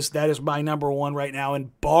 That is my number one right now.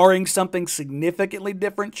 And barring something significantly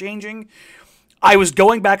different changing, I was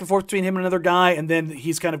going back and forth between him and another guy, and then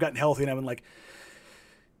he's kind of gotten healthy, and I've been like,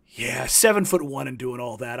 yeah, 7'1" and doing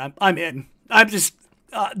all that. I'm in. I'm just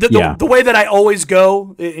the way that I always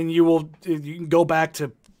go, and you can go back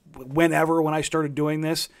to when I started doing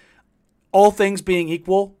this. All things being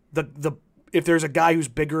equal, if there's a guy who's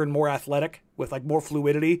bigger and more athletic with like more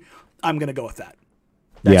fluidity, I'm gonna go with that.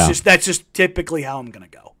 That's just typically how I'm gonna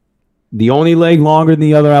go. The only leg longer than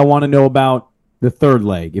the other I want to know about the third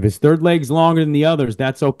leg. If his third leg's longer than the others,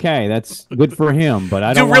 that's okay. That's good for him. But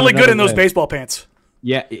I don't do really good in those leg. Baseball pants.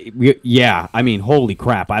 Yeah. I mean, holy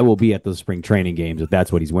crap! I will be at those spring training games if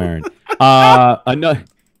that's what he's wearing.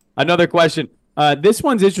 Another question. This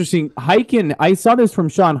one's interesting. Hyken. I saw this from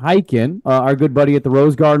Sean Hyken, our good buddy at the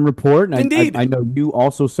Rose Garden Report. And Indeed. I know you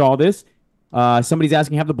also saw this. Somebody's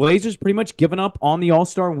asking, have the Blazers pretty much given up on the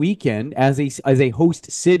All-Star weekend as a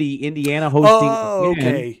host city? Indiana hosting. Oh,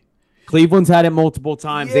 okay. Cleveland's had it multiple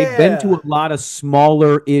times. Yeah. They've been to a lot of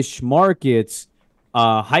smaller-ish markets.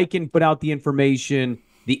 Hyken put out the information,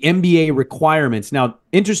 the NBA requirements. Now,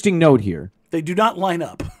 interesting note here. They do not line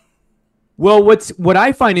up. Well, what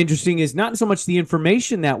I find interesting is not so much the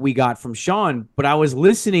information that we got from Sean, but I was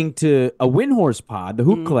listening to a Windhorse pod, the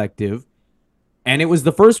Hoop Collective, and it was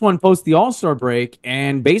the first one post the All-Star break,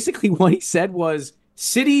 and basically what he said was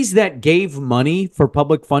cities that gave money for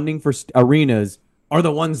public funding for arenas are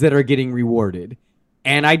the ones that are getting rewarded.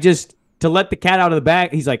 And to let the cat out of the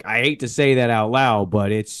bag, he's like, I hate to say that out loud,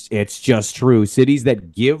 but it's just true. Cities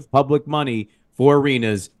that give public money for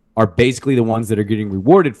arenas are basically the ones that are getting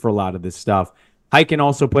rewarded for a lot of this stuff. Hyken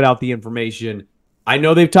also put out the information. I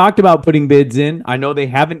know they've talked about putting bids in. I know they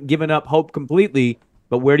haven't given up hope completely,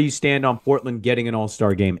 but where do you stand on Portland getting an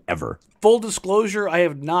All-Star game ever? Full disclosure, I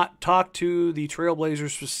have not talked to the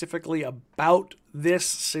Trailblazers specifically about this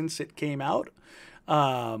since it came out.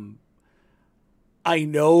 I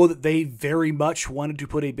know that they very much wanted to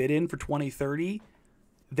put a bid in for 2030.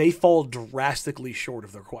 They fall drastically short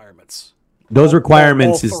of the requirements. Those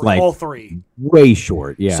requirements is like all three. Way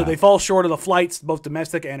short, yeah. So they fall short of the flights, both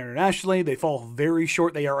domestic and internationally. They fall very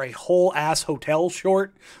short. They are a whole ass hotel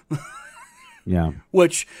short. Yeah.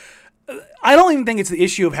 Which I don't even think it's the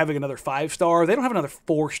issue of having another 5-star. They don't have another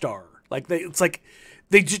 4-star.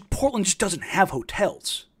 Portland just doesn't have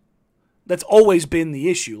hotels. That's always been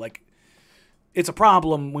the issue. Like, it's a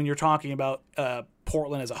problem when you're talking about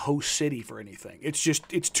Portland as a host city for anything.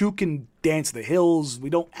 It's too condensed. The hills, we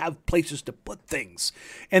don't have places to put things.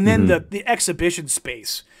 And then the exhibition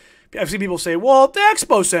space. I've seen people say, well, the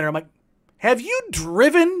Expo Center. I'm like, have you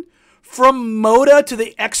driven from Moda to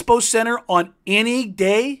the Expo Center on any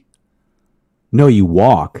day? No, you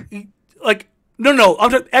walk. Like, no, I'm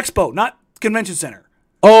talking Expo, not Convention Center.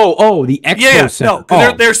 Oh, the Expo Center. No,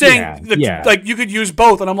 because they're saying like you could use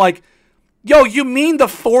both, and I'm like, yo, you mean the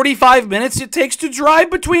 45 minutes it takes to drive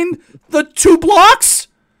between the 2 blocks?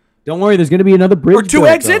 Don't worry, there's going to be another bridge or 2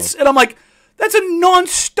 exits, and I'm like, that's a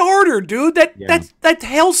non-starter, dude. That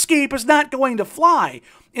hellscape is not going to fly.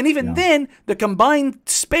 And even then, the combined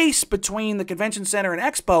space between the Convention Center and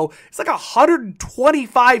Expo is like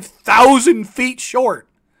 125,000 feet short.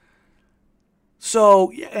 So,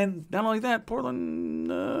 yeah, and not only that, Portland,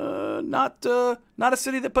 not a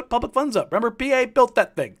city that put public funds up. Remember, PA built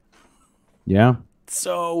that thing. Yeah.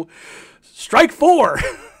 So, strike 4.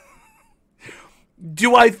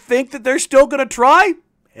 Do I think that they're still going to try?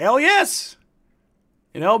 Hell yes.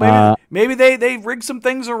 You know, maybe they rig some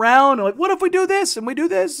things around. Like, what if we do this and we do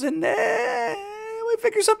this and we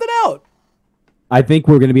figure something out? I think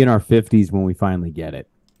we're going to be in our 50s when we finally get it,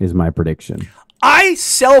 is my prediction. I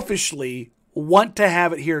selfishly want to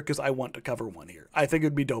have it here because I want to cover one here. I think it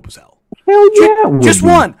would be dope as hell. Hell yeah. Just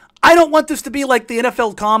one. I don't want this to be like the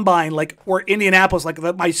NFL Combine, like where Indianapolis, like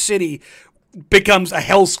my city, becomes a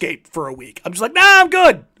hellscape for a week. I'm just like, nah, I'm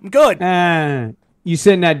good. I'm good. You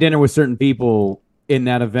sitting at dinner with certain people in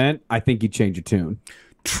that event, I think you change your tune.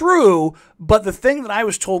 True, but the thing that I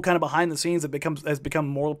was told kind of behind the scenes that has become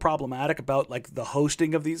more problematic about like the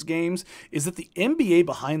hosting of these games is that the NBA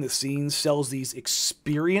behind the scenes sells these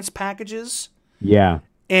experience packages. Yeah.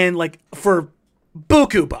 And like for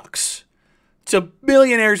buku bucks to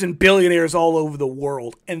millionaires and billionaires all over the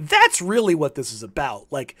world. And that's really what this is about.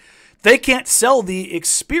 Like they can't sell the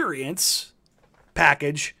experience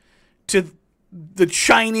package to the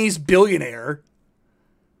Chinese billionaire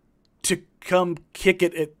to come kick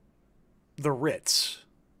it at the Ritz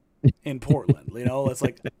in Portland. You know, it's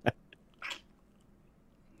like, don't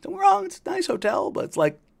get me wrong, it's a nice hotel, but it's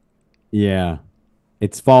like, yeah,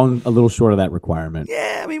 it's fallen a little short of that requirement.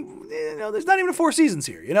 Yeah, I mean, you know, there's not even a Four Seasons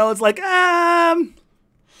here. You know, it's like,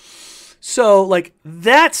 so like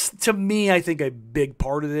that's to me, I think a big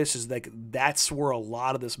part of this is like that's where a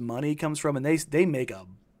lot of this money comes from, and they make a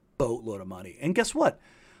boatload of money. And guess what?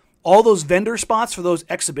 All those vendor spots for those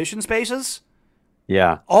exhibition spaces,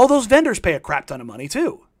 yeah, all those vendors pay a crap ton of money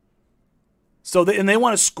too. So they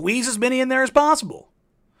want to squeeze as many in there as possible.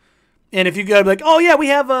 And if you go like, oh yeah, we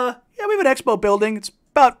have an expo building. It's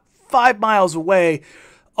about 5 miles away.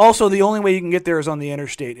 Also, the only way you can get there is on the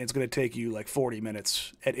interstate, and it's going to take you like 40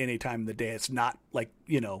 minutes at any time of the day. It's not like,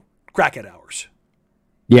 you know, crackhead hours.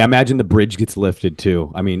 Yeah, imagine the bridge gets lifted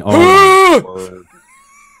too. I mean,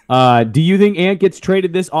 do you think Ant gets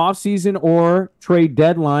traded this offseason or trade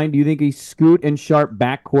deadline? Do you think a Scoot and Sharp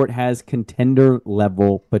backcourt has contender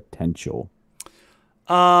level potential?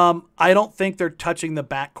 I don't think they're touching the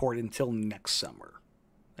backcourt until next summer.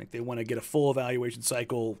 Like they want to get a full evaluation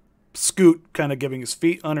cycle. Scoot kind of giving his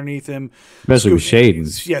feet underneath him. Especially with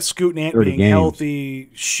Shaden. Yeah, Scoot and Ant being healthy.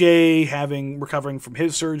 Shea recovering from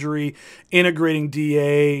his surgery. Integrating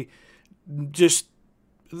DA. Just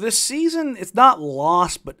this season, it's not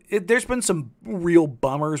lost, but there's been some real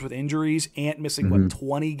bummers with injuries. Ant missing,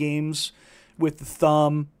 20 games with the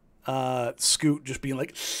thumb. Scoot just being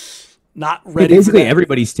like not ready. Basically,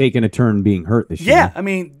 everybody's taken a turn being hurt this year. Yeah, I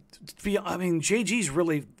mean, JG's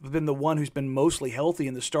really been the one who's been mostly healthy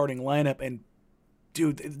in the starting lineup, and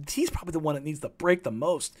dude, he's probably the one that needs the break the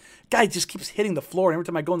most. Guy just keeps hitting the floor, and every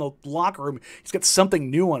time I go in the locker room, he's got something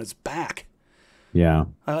new on his back. Yeah.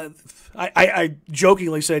 I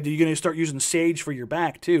jokingly said, "Are you going to start using sage for your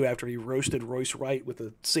back too?" After he roasted Royce Wright with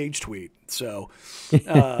a sage tweet. So,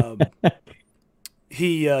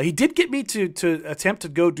 he did get me to attempt to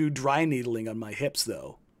go do dry needling on my hips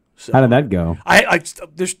though. So how did that go?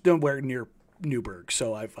 There's nowhere near Newburgh,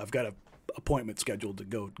 so I've got an appointment scheduled to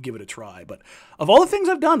go give it a try. But of all the things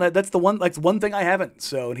I've done, that's the one thing I haven't.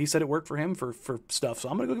 So, and he said it worked for him for stuff. So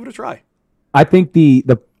I'm gonna go give it a try. I think the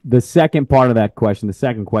second part of that question, the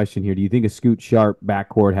second question here, do you think a Scoot Sharp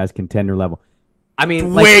backcourt has contender level? I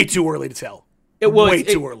mean, way too early to tell. Way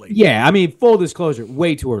too early. Yeah, I mean, full disclosure,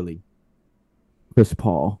 way too early. Chris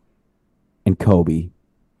Paul and Kobe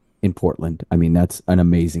in Portland. I mean, that's an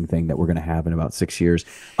amazing thing that we're going to have in about 6 years.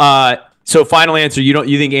 So final answer,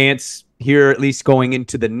 you think Ant's here at least going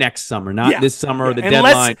into the next summer, not this summer or the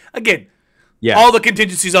deadline? Again, all the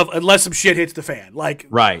contingencies of unless some shit hits the fan. Like,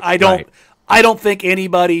 I don't think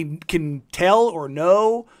anybody can tell or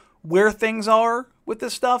know where things are with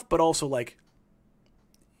this stuff, but also like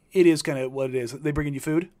it is kind of what it is. They bringing you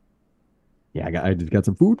food? Yeah, I just got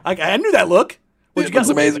some food. I knew that look. What you got? That's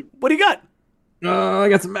amazing. What do you got? I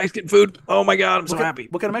got some Mexican food. Oh my God, I'm so happy.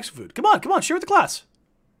 What kind of Mexican food? Come on, share with the class.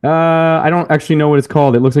 I don't actually know what it's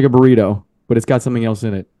called. It looks like a burrito, but it's got something else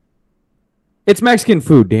in it. It's Mexican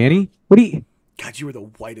food, Danny. What do you? God, you were the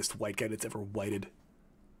whitest white guy that's ever whited.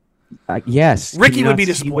 Yes. Ricky would be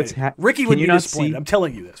disappointed. Ricky would be disappointed. I'm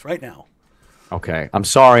telling you this right now. Okay. I'm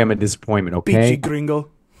sorry. I'm a disappointment. Okay. Peachy gringo.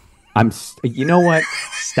 You know what?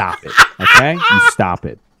 Stop it. Okay. You stop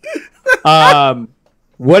it.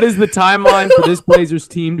 What is the timeline for this Blazers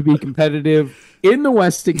team to be competitive in the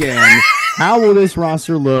West again? How will this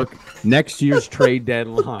roster look next year's trade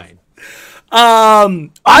deadline?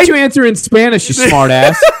 Why'd you answer in Spanish, you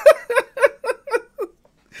smartass?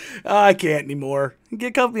 I can't anymore.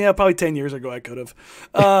 Probably 10 years ago I could have.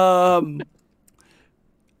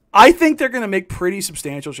 I think they're going to make pretty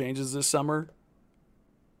substantial changes this summer.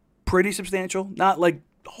 Pretty substantial. Not like,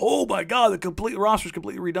 oh my God, the roster's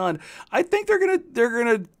completely redone. I think they're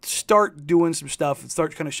gonna start doing some stuff and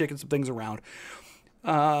start kind of shaking some things around.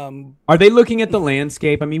 Are they looking at the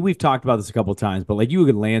landscape? I mean, we've talked about this a couple of times, but like you look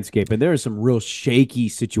at landscape, and there are some real shaky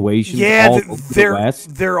situations. All over the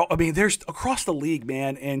West. I mean, there's across the league,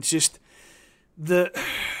 man, and just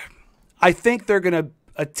I think they're going to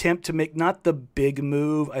attempt to make not the big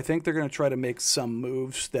move. I think they're going to try to make some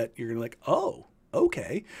moves that you're going to like, oh,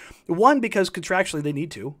 okay. One, because contractually they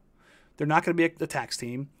need to. They're not going to be a tax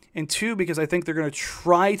team. And two, because I think they're going to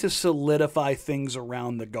try to solidify things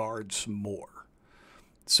around the guards more.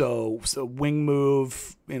 So wing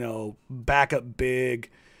move, backup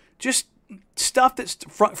big, just stuff that's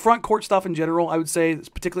front court stuff in general, I would say,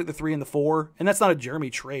 particularly the 3 and the 4. And that's not a Jeremy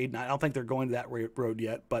trade. I don't think they're going to that road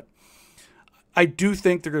yet. But I do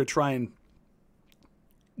think they're going to try and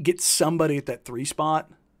get somebody at that 3 spot.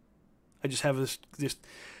 I just have this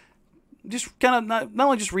just kind of not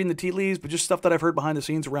only just reading the tea leaves, but just stuff that I've heard behind the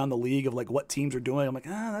scenes around the league of like what teams are doing. I'm like,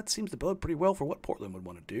 that seems to bode pretty well for what Portland would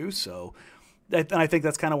want to do. So, and I think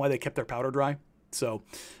that's kind of why they kept their powder dry. So,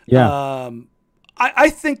 yeah, I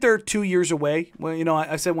think they're 2 years away. Well,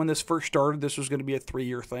 I said when this first started, this was going to be a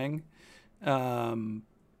 3-year thing.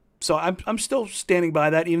 So I'm still standing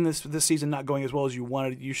by that. Even this season not going as well as you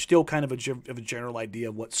wanted, you're still kind of a general idea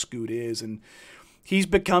of what Scoot is, and he's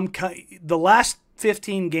become the last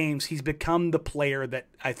 15 games. He's become the player that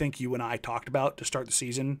I think you and I talked about to start the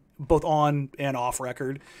season, both on and off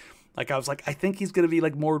record. Like I was like, I think he's going to be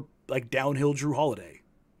like more like downhill Drew Holiday.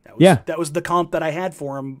 That was the comp that I had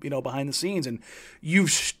for him, behind the scenes. And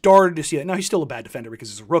you've started to see that. Now, he's still a bad defender because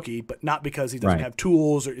he's a rookie, but not because he doesn't have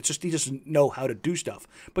tools, or it's just he doesn't know how to do stuff.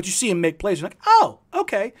 But you see him make plays, you're like, oh,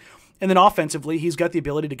 okay. And then offensively, he's got the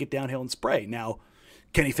ability to get downhill and spray. Now,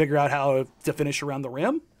 can he figure out how to finish around the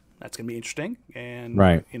rim? That's going to be interesting. And,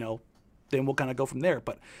 then we'll kind of go from there.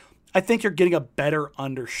 But I think you're getting a better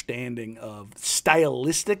understanding of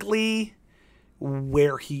stylistically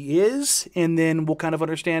where he is, and then we'll kind of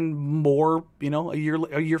understand more, a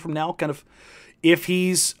year from now, kind of if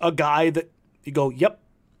he's a guy that you go, yep,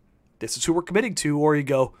 this is who we're committing to, or you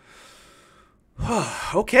go,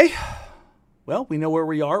 okay, well, we know where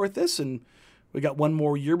we are with this, and we got one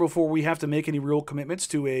more year before we have to make any real commitments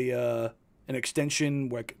to an extension,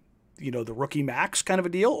 like the rookie max kind of a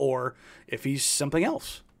deal, or if he's something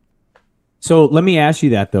else. So let me ask you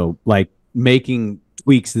that though, like making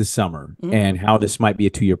tweaks this summer and how this might be a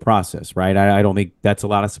 2-year process, right? I don't think that's a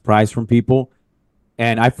lot of surprise from people.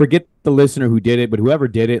 And I forget the listener who did it, but whoever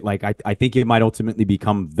did it, like I think it might ultimately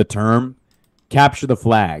become the term capture the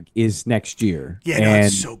flag is next year. Yeah, and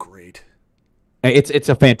it's so great. It's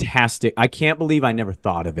a fantastic. I can't believe I never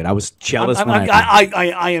thought of it. I was jealous.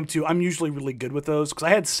 I am too. I'm usually really good with those because I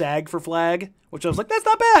had SAG for flag, which I was like, that's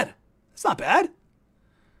not bad. It's not bad.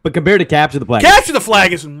 But compared to capture the flag, capture the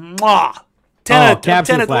flag is mwah.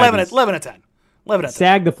 11 at 10.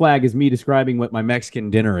 Sag the flag is me describing what my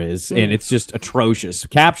Mexican dinner is, and it's just atrocious.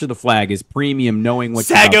 Capture the flag is premium, knowing what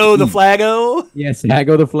Sago the Flago. Yes,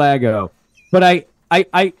 Sago the Flago. But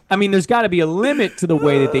I mean, there's got to be a limit to the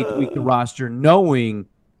way that they tweak the roster, knowing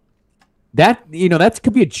that that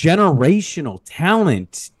could be a generational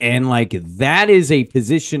talent, and like that is a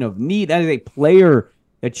position of need. That is a player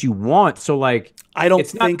that you want. So like, I don't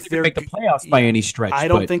think they're make the playoffs by any stretch. I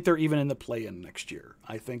don't think they're even in the play-in next year.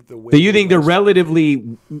 I think the way. Do you think they're relatively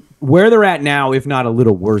where they're at now, if not a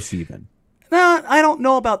little worse even? No, I don't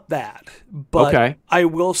know about that. But okay. I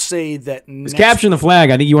will say that capturing the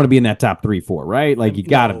flag, I think you want to be in that top 3-4, right? Like you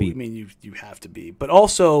got to be. I mean, you have to be. But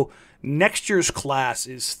also, next year's class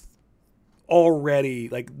is already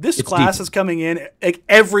like this class deep. Is coming in like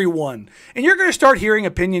everyone, and you're going to start hearing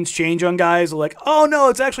opinions change on guys like, oh no,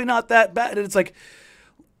 it's actually not that bad. And it's like,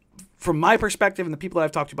 from my perspective and the people that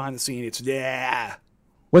I've talked to behind the scene, it's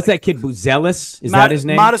What's that kid, Buzelis? Is that his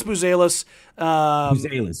name? Modest Buzelis.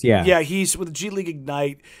 Buzelis, yeah. Yeah, he's with G League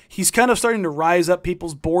Ignite. He's kind of starting to rise up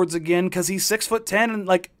people's boards again because he's 6'10", and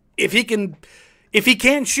like if he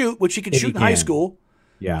can shoot, which he could shoot in high school,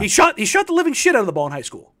 he shot the living shit out of the ball in high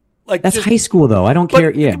school. Like that's high school though. I don't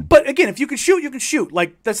care. Yeah, but again, if you can shoot, you can shoot.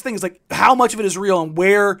 Like that's the thing is like how much of it is real and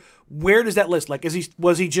where does that list? Like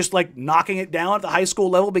was he just like knocking it down at the high school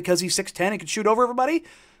level because he's 6'10" and can shoot over everybody?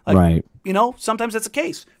 Like, right. Sometimes that's the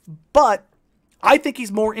case. But I think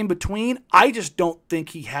he's more in between. I just don't think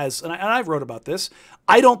he has, and I wrote about this,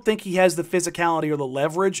 I don't think he has the physicality or the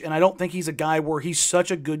leverage, and I don't think he's a guy where he's such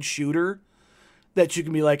a good shooter that you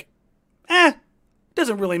can be like,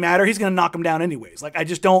 doesn't really matter. He's going to knock him down anyways. Like, I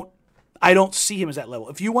don't see him as that level.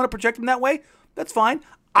 If you want to project him that way, that's fine.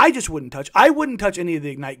 I wouldn't touch any of the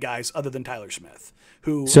Ignite guys other than Tyler Smith,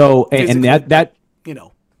 who. So, and that.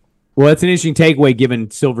 Well, that's an interesting takeaway given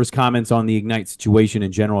Silver's comments on the Ignite situation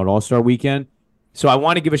in general at All-Star Weekend. So I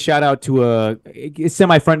want to give a shout out to a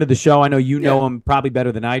semi-friend of the show. I know you know Yeah. him probably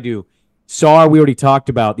better than I do. Sar, we already talked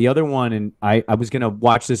about. The other one, and I was going to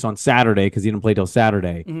watch this on Saturday because he didn't play till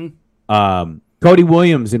Saturday. Cody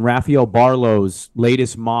Williams and Rafael Barlow's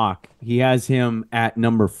latest mock, he has him at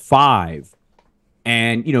number 5.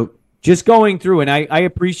 And, just going through, and I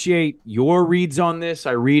appreciate your reads on this.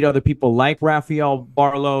 I read other people like Rafael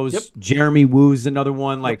Barlow's. Yep. Jeremy Woo's another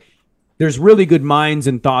one. Like, there's really good minds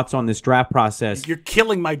and thoughts on this draft process. You're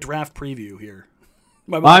killing my draft preview here.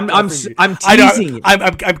 I'm teasing you.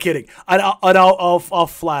 I'm kidding. I'll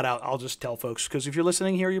flat out. I'll just tell folks, because if you're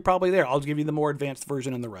listening here, you're probably there. I'll give you the more advanced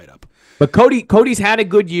version in the write up. But Cody's had a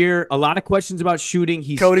good year. A lot of questions about shooting.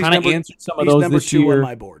 He's kind of answered some of those this year. He's number 2 on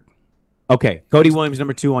my board. Okay, Cody Williams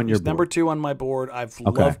number 2 on your board. Number 2 on my board.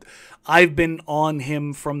 I've been on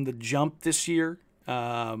him from the jump this year.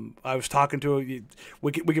 I was talking to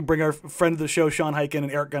we can bring our friend of the show, Sean Hyken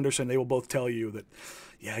and Eric Gunderson. They will both tell you that.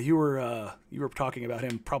 Yeah, you were talking about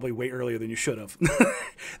him probably way earlier than you should have.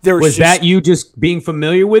 Was that you just being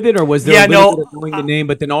familiar with it, or was there a little bit of knowing the name,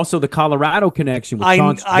 but then also the Colorado connection with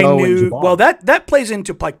Sean Stroh and Jabbar? Well, that plays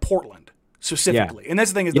into like Portland specifically, and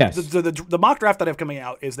that's the thing is Yes. the mock draft that I have coming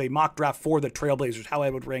out is the mock draft for the Trailblazers, how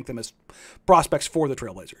I would rank them as prospects for the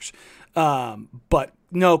Trailblazers. But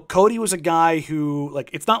no, Cody was a guy who,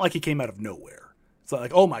 like, it's not like he came out of nowhere. It's not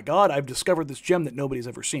like, oh my God, I've discovered this gem that nobody's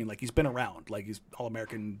ever seen. Like, he's been around. Like, he's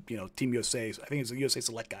All-American, Team USA. I think he's a USA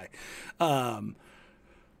Select guy.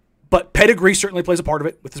 But pedigree certainly plays a part of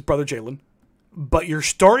it with his brother Jalen. But you're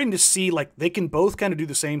starting to see, like, they can both kind of do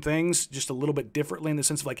the same things, just a little bit differently in the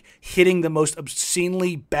sense of, like, hitting the most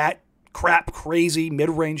obscenely crazy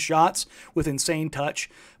mid-range shots with insane touch.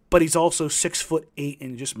 But he's also 6'8"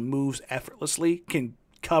 and just moves effortlessly, can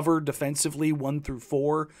cover defensively 1 through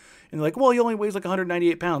 4. And they're like, well, he only weighs like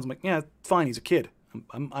 198 pounds. I'm like, yeah, fine. He's a kid.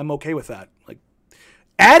 I'm okay with that. Like,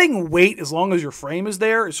 adding weight as long as your frame is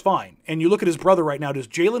there is fine. And you look at his brother right now. Does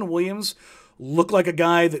Jalen Williams look like a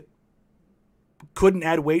guy that couldn't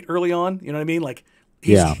add weight early on? You know what I mean? Like,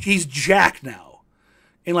 he's jacked now.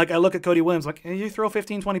 And like, I look at Cody Williams, like, hey, you throw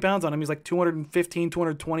 15, 20 pounds on him. He's like 215,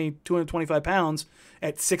 220, 225 pounds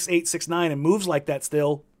at 6'8", 6'9", and moves like that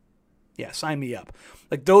still. Yeah, sign me up.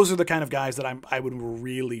 Like, those are the kind of guys that I would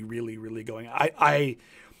really, really, really going.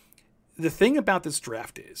 The thing about this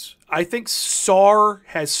draft is, I think Sar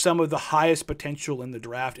has some of the highest potential in the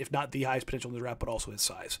draft, if not the highest potential in the draft, but also his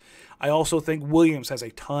size. I also think Williams has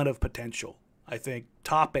a ton of potential. I think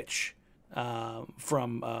Topic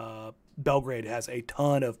from Belgrade has a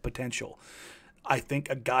ton of potential. I think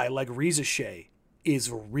a guy like Reza Shea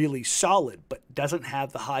is really solid, but doesn't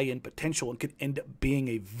have the high-end potential and could end up being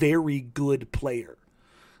a very good player.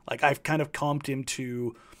 Like, I've kind of comped him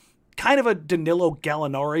to kind of a Danilo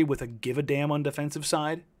Gallinari with a give-a-damn on defensive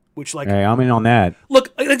side, which, like... Hey, I'm in on that.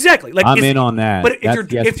 Look, exactly. Like, I'm in on that. But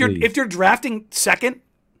if you're drafting second,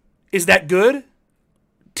 is that good?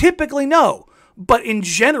 Typically, no. But in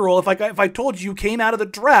general, if I told you came out of the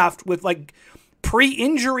draft with, like,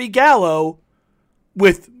 pre-injury Gallo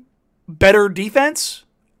with better defense,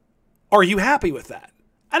 are you happy with that?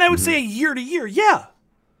 And I would say year to year, yeah.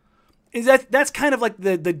 That's kind of like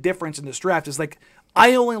the difference in this draft is, like,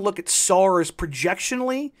 I only look at Sar as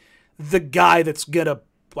projectionally the guy that's gonna,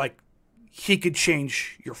 like, he could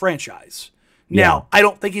change your franchise. Now, I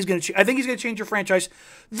don't think he's going to. I think he's going to change your franchise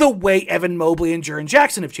the way Evan Mobley and Jaren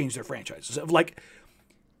Jackson have changed their franchises. Like,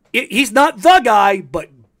 he's not the guy, but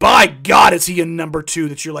by God, is he a number 2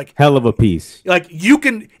 that you're like hell of a piece. Like, you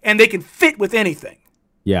can, and they can fit with anything.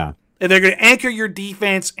 Yeah, and they're going to anchor your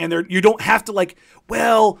defense, and you don't have to, like,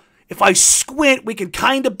 well, if I squint, we can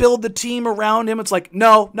kind of build the team around him. It's like,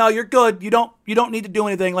 no, you're good. You don't need to do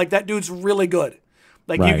anything. Like, that dude's really good.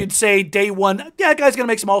 Like, right. You could say day one, yeah, that guy's going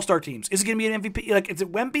to make some all-star teams. Is it going to be an MVP? Like, is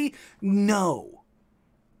it Wemby? No.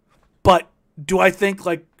 But do I think,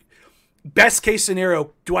 like, best case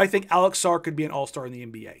scenario, do I think Alex Sarr could be an all-star in the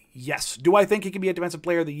NBA? Yes. Do I think he could be a defensive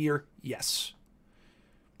player of the year? Yes.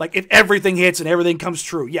 Like, if everything hits and everything comes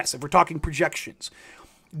true, yes. If we're talking projections.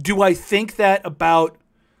 Do I think that about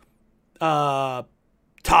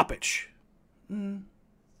Topic?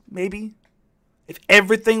 Maybe. If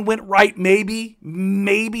everything went right, maybe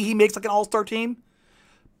he makes like an all-star team.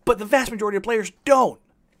 But the vast majority of players don't.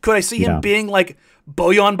 Could I see him being like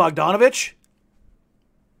Bojan Bogdanovic?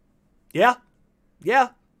 Yeah.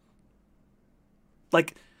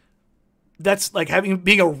 Like, that's like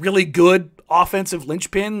being a really good offensive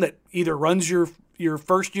linchpin that either runs your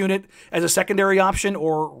first unit as a secondary option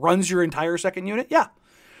or runs your entire second unit. Yeah.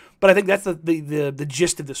 But I think that's the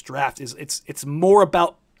gist of this draft is it's more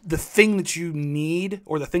about the thing that you need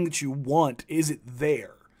or the thing that you want. Is it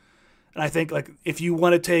there? And I think like if you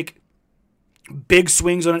want to take big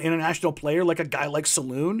swings on an international player, like a guy like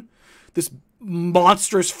Saloon, this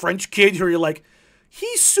monstrous French kid who you're like,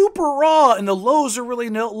 he's super raw and the lows are really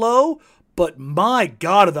low, but my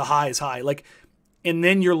God, are the highs high. Like, and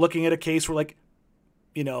then you're looking at a case where like,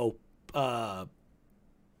 Thomas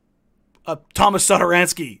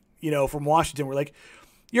Satoransky, from Washington, we're like,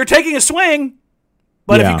 you're taking a swing,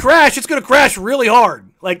 but if you crash, it's going to crash really hard.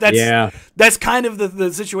 Like that's kind of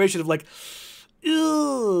the situation of like,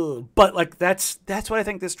 ew. But like that's what I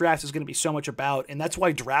think this draft is going to be so much about, and that's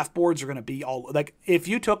why draft boards are going to be all like if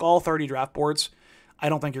you took all 30 draft boards, I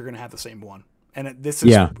don't think you're going to have the same one. And this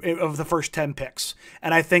is of the first 10 picks,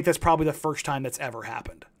 and I think that's probably the first time that's ever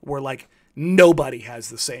happened where like nobody has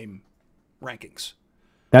the same rankings.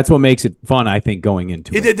 That's what makes it fun, I think, going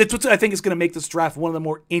into it. That's what I think is going to make this draft one of the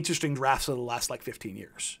more interesting drafts of the last like 15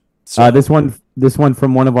 years. So, this one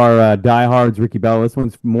from one of our diehards, Ricky Bell. This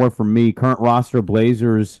one's more from me. Current roster of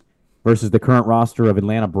Blazers versus the current roster of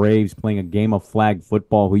Atlanta Braves playing a game of flag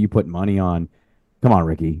football. Who you put money on? Come on,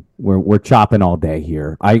 Ricky. We're chopping all day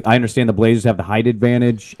here. I understand the Blazers have the height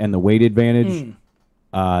advantage and the weight advantage.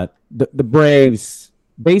 The Braves,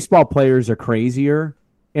 baseball players are crazier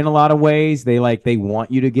in a lot of ways. They want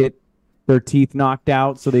you to get their teeth knocked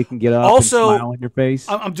out so they can get up and smile in your face.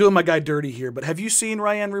 I'm doing my guy dirty here, but have you seen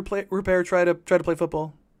Ryan Repair try to play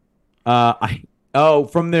football?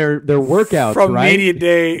 From their workouts, from right? media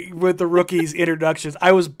day with the rookies introductions.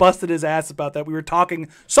 I was busted his ass about that. We were talking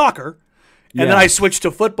soccer, and then I switched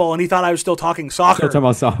to football, and he thought I was still talking soccer. Still talking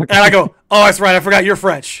about soccer. And I go, oh, that's right. I forgot you're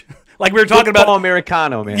French. Like we were talking football about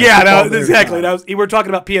Americano, man. Yeah, no, exactly. We were talking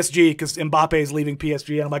about PSG because Mbappe is leaving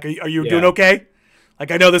PSG, and I'm like, are you doing okay? Like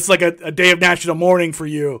I know this is like a day of national mourning for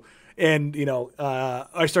you, and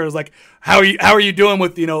I started like, how are you doing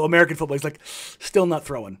with American football? He's like, still not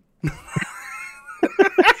throwing.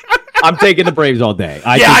 I'm taking the Braves all day.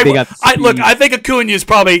 I think Acuna is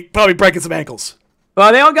probably breaking some ankles.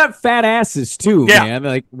 Well, they all got fat asses too, man.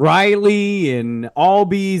 Like Riley and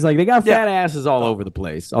Albies, like they got fat asses all over the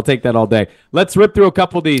place. I'll take that all day. Let's rip through a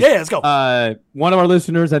couple of these. Yeah, let's go. One of our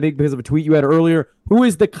listeners, I think because of a tweet you had earlier, who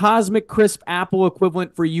is the Cosmic Crisp Apple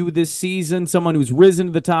equivalent for you this season? Someone who's risen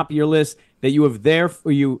to the top of your list that you have there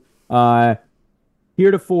for you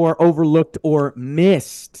heretofore overlooked or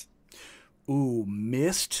missed. Ooh,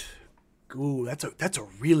 missed? Ooh, that's a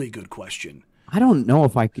really good question. I don't know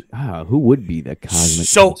if I could. Who would be the Cosmic?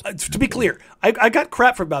 So to be clear, I got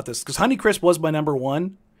crap about this because Honeycrisp was my number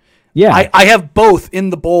one. Yeah, I have both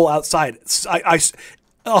in the bowl outside. I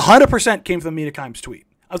 100% came from the Mina Kimes tweet.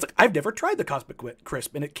 I was like, I've never tried the Cosmic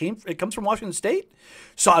Crisp, and it comes from Washington State.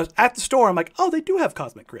 So I was at the store. I'm like, oh, they do have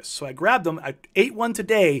Cosmic Crisp. So I grabbed them. I ate one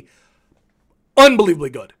today.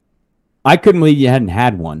 Unbelievably good. I couldn't believe you hadn't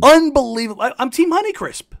had one. Unbelievable. I'm Team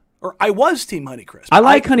Honeycrisp. Or I was Team Honeycrisp. I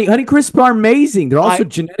like Honeycrisp are amazing. They're also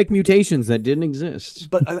genetic mutations that didn't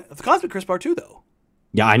exist. But the Cosmic Crisp are too, though.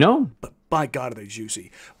 Yeah, I know. But by God, are they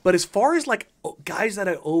juicy. But as far as like guys that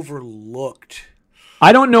I overlooked.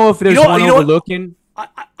 I don't know if there's one overlooking.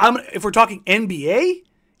 If we're talking NBA,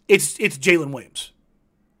 it's Jalen Williams.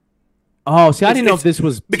 Oh, see, I didn't know if this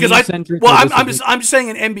was because team-centric. Well, I'm just saying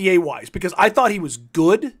in NBA wise because I thought he was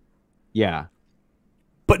good. Yeah.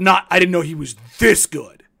 But I didn't know he was this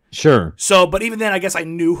good. Sure. So, but even then, I guess I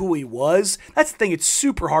knew who he was. That's the thing. It's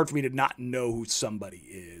super hard for me to not know who somebody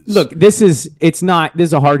is. Look, this is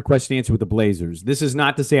a hard question to answer with the Blazers. This is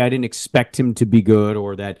not to say I didn't expect him to be good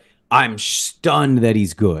or that I'm stunned that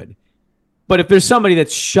he's good. But if there's somebody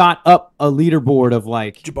that's shot up a leaderboard of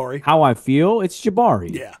like Jabari, how I feel, it's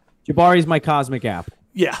Jabari. Yeah. Jabari's my cosmic apple.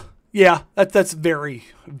 Yeah. Yeah. That's very,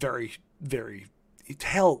 very, very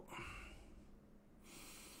hell.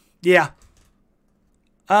 Yeah.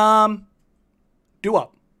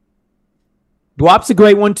 Doo-Wop. Doo-Wop's a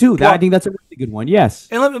great one too. I think that's a really good one. Yes.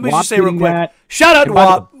 And let me just say real quick, shout out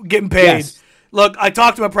Doo-Wop getting paid. Yes. Look, I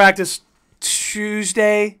talked to him at practice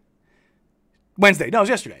Wednesday. No, it was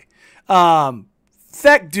yesterday.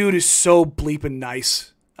 That dude is so bleeping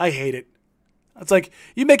nice. I hate it. It's like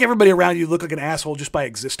you make everybody around you look like an asshole just by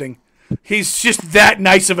existing. He's just that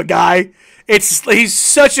nice of a guy. He's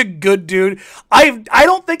such a good dude. I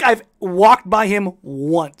don't think I've walked by him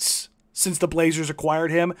once since the Blazers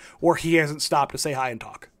acquired him where he hasn't stopped to say hi and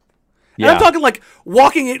talk. Yeah. And I'm talking like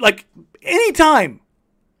walking it like anytime.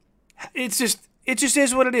 It just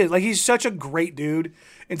is what it is. Like he's such a great dude.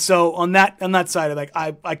 And so on that side, like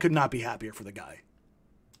I could not be happier for the guy.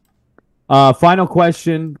 Final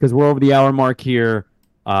question, because we're over the hour mark here.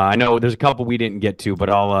 I know there's a couple we didn't get to, but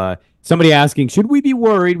I'll. Somebody asking, should we be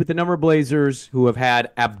worried with the number of Blazers who have had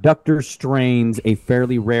abductor strains? A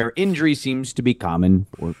fairly rare injury seems to be common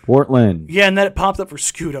for Portland. Yeah, and then it popped up for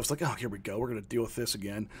Scoot. I was like, oh, here we go. We're going to deal with this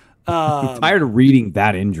again. I'm tired of reading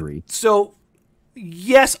that injury. So,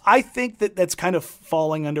 yes, I think that's kind of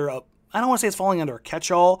falling under I don't want to say it's falling under a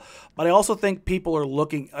catch-all, but I also think people are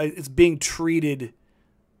looking, it's being treated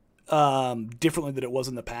differently than it was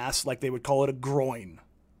in the past. Like they would call it a groin.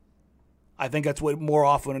 I think that's what more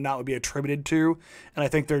often than not would be attributed to. And I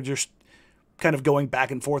think they're just kind of going back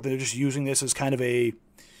and forth and they're just using this as kind of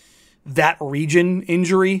that region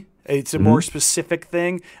injury. It's a more specific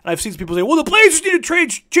thing. And I've seen people say, well, the Blazers need to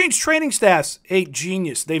change training staffs. Hey,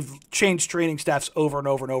 genius. They've changed training staffs over and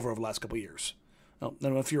over and over the last couple of years. Well, I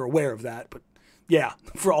don't know if you're aware of that, but yeah,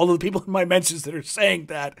 for all of the people in my mentions that are saying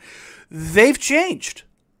that, they've changed.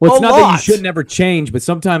 Well, it's not that you should never change, but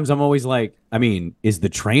sometimes I'm always like, I mean, is the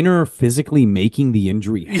trainer physically making the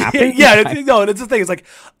injury happen? Yeah, it's the thing. It's like,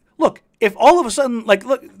 look, if all of a sudden, like,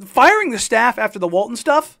 look, firing the staff after the Walton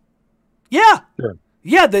stuff, yeah, sure.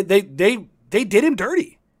 Yeah, they did him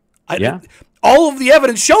dirty. All of the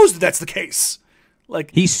evidence shows that that's the case. Like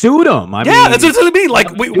he sued him. I mean, that's what I mean. Like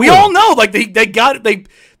we all know, like they got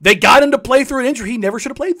him to play through an injury he never should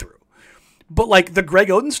have played through. But like the Greg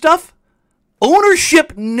Oden stuff.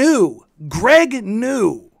 Ownership knew, Greg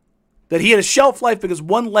knew that he had a shelf life because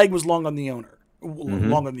one leg was long on the owner.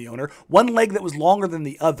 One leg that was longer than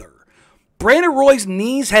the other. Brandon Roy's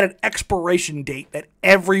knees had an expiration date that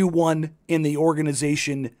everyone in the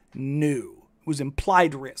organization knew. It was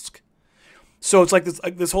implied risk. So it's like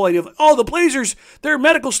this whole idea of, oh, the Blazers, their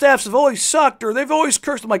medical staffs have always sucked or they've always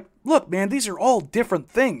cursed. I'm like, look, man, these are all different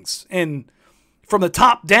things. And from the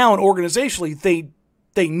top down organizationally,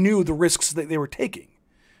 they knew the risks that they were taking,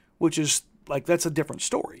 which is like, that's a different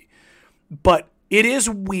story. But it is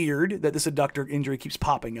weird that this adductor injury keeps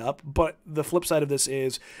popping up. But the flip side of this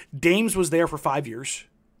is Dame's was there for 5 years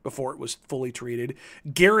before it was fully treated.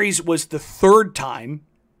 Gary's was the third time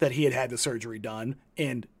that he had the surgery done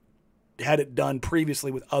and had it done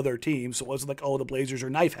previously with other teams. So it wasn't like, oh, the Blazers are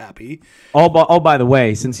knife happy. By the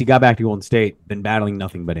way, since he got back to Golden State, been battling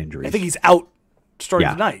nothing but injuries. I think he's out starting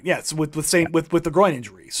tonight. Yeah, it's with the groin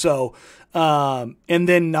injury. So, and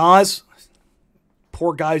then Nas,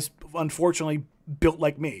 poor guy's unfortunately built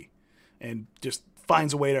like me, and just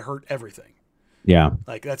finds a way to hurt everything. Yeah,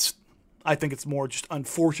 like I think it's more just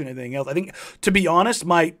unfortunate than anything else. I think, to be honest,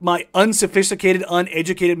 my unsophisticated,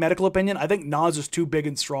 uneducated medical opinion, I think Nas is too big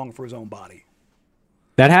and strong for his own body.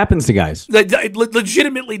 That happens to guys. It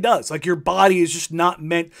legitimately does. Like your body is just not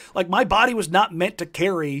meant. Like my body was not meant to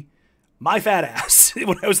carry my fat ass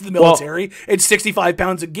when I was in the military. It's 65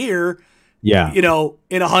 pounds of gear. Yeah, in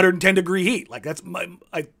 110 degree heat. Like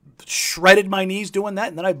I shredded my knees doing that,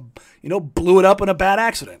 and then I blew it up in a bad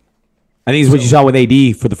accident. I think it's what you saw with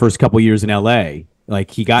AD for the first couple of years in LA.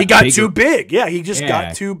 Like he got too big. Yeah, he just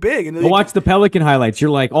got too big. And watch the Pelican highlights.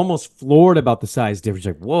 You're like almost floored about the size difference.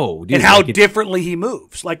 Like, whoa, dude, and how differently he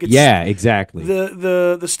moves. Like exactly.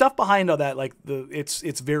 The stuff behind all that, like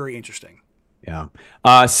it's very interesting. Yeah.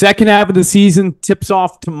 Second half of the season tips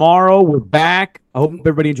off tomorrow. We're back. I hope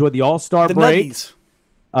everybody enjoyed the All-Star break.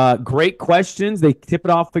 Nuggies. Great questions. They tip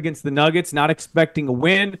it off against the Nuggets. Not expecting a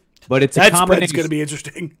win, but it's a combination. It's going to be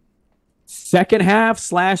interesting. Second half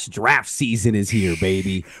 / draft season is here,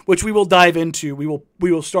 baby. Which we will dive into. We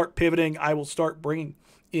will start pivoting. I will start bringing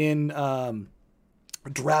in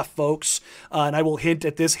draft folks, and I will hint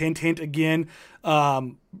at this. Hint again.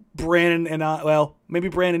 Brandon and I. Well, maybe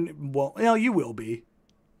Brandon. Well, you will be.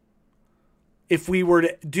 If we were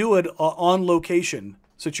to do an on location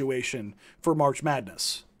situation for March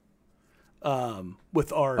Madness,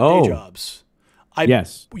 with our day jobs,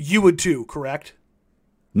 yes, you would too, correct?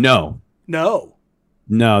 No,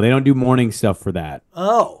 they don't do morning stuff for that.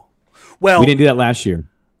 Oh, well, we didn't do that last year.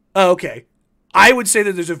 Oh, okay. I would say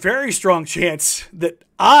that there's a very strong chance that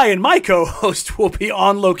I and my co-host will be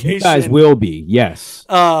on location. You guys will be, yes.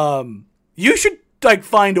 You should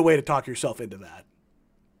find a way to talk yourself into that.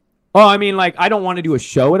 Oh, I mean, I don't want to do a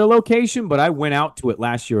show at a location, but I went out to it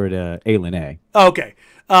last year at A. Okay.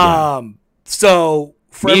 So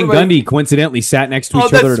for me and Gundy coincidentally sat next to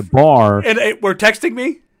each other at a bar, and we're texting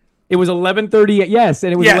me. It was 11:30. Yes,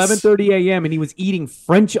 and it was 11:30 a.m. and he was eating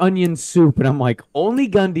French onion soup, and I'm like, only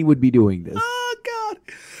Gundy would be doing this. Oh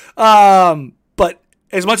God. But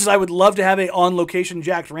as much as I would love to have a on location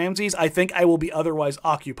Jack Ramsays, I think I will be otherwise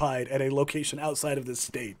occupied at a location outside of this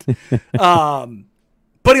state.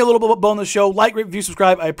 putting a little bit of bone on the show. Like, rate, review,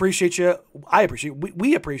 subscribe. I appreciate you.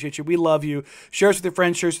 We appreciate you. We love you. Share us with your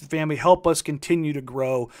friends. Share us with your family. Help us continue to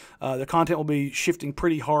grow. The content will be shifting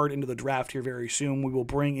pretty hard into the draft here very soon. We will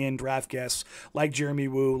bring in draft guests like Jeremy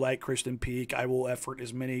Wu, like Kristen Peak. I will effort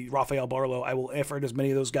as many, Rafael Barlow. I will effort as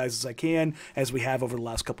many of those guys as I can, as we have over the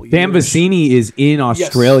last couple of years. Dan Vecini is in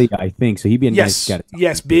Australia, I think, so he'd be a nice guy.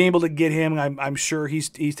 Yes, being able to get him, I'm sure he's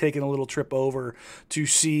taking a little trip over to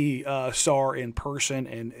see Sar in person,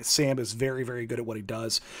 and Sam is very, very good at what he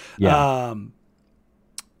does. Yeah.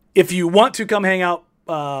 If you want to come hang out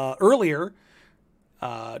earlier,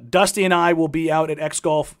 Dusty and I will be out at X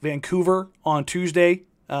Golf Vancouver on Tuesday.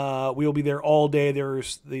 We will be there all day.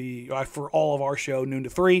 There's for all of our show, noon to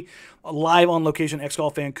 3, live on location, X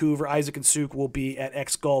Golf Vancouver. Isaac and Suk will be at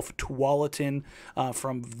X Golf Tualatin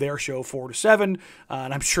from their show 4 to 7,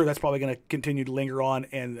 and I'm sure that's probably going to continue to linger on.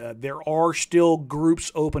 And there are still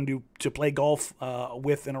groups open to play golf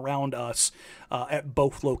with and around us at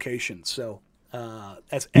both locations. So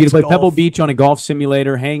that's you can play Pebble Beach on a golf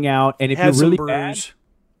simulator, hang out, and if you're really bad,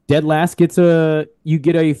 dead last you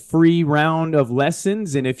get a free round of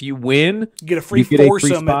lessons, and if you win, you get a free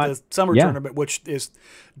foursome at the summer tournament, which is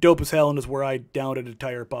dope as hell, and is where I downed an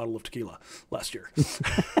entire bottle of tequila last year.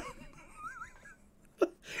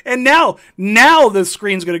 And now the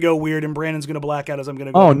screen's going to go weird, and Brandon's going to black out as I'm going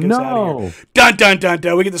to go get us out of here. Dun, dun, dun,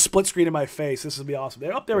 dun. We get the split screen in my face. This will be awesome.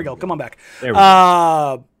 There we go. Come on back. There we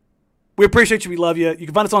go. We appreciate you. We love you. You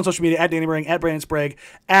can find us on social media at Danny Bring, at Brandon Sprague,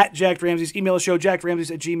 at Jack Ramsays. Email the show,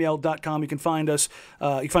 jackramsays@gmail.com. You can find us.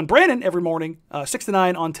 You can find Brandon every morning, 6 to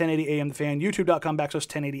 9 on 1080 AM The Fan.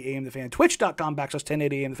 YouTube.com/1080 AM The Fan.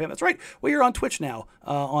 Twitch.com/1080 AM The Fan. That's right. Well, you're on Twitch now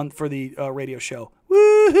for the radio show.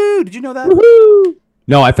 Woohoo! Did you know that? Woohoo!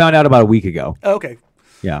 No, I found out about a week ago. Oh, okay.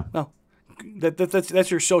 Yeah. Well,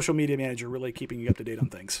 that's your social media manager really keeping you up to date on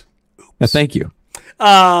things. Thank you.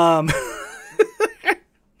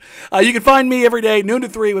 You can find me every day, noon to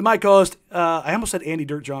 3, with my co-host. I almost said Andy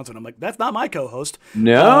Dirt Johnson. I'm like, that's not my co-host.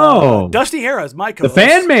 No. Dusty Hara is my co-host. The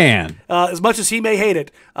Fan Man. As much as he may hate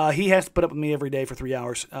it, he has to put up with me every day for 3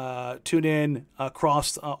 hours. Tune in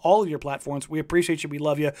across all of your platforms. We appreciate you. We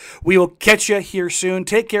love you. We will catch you here soon.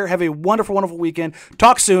 Take care. Have a wonderful, wonderful weekend.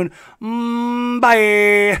 Talk soon.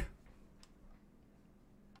 Bye.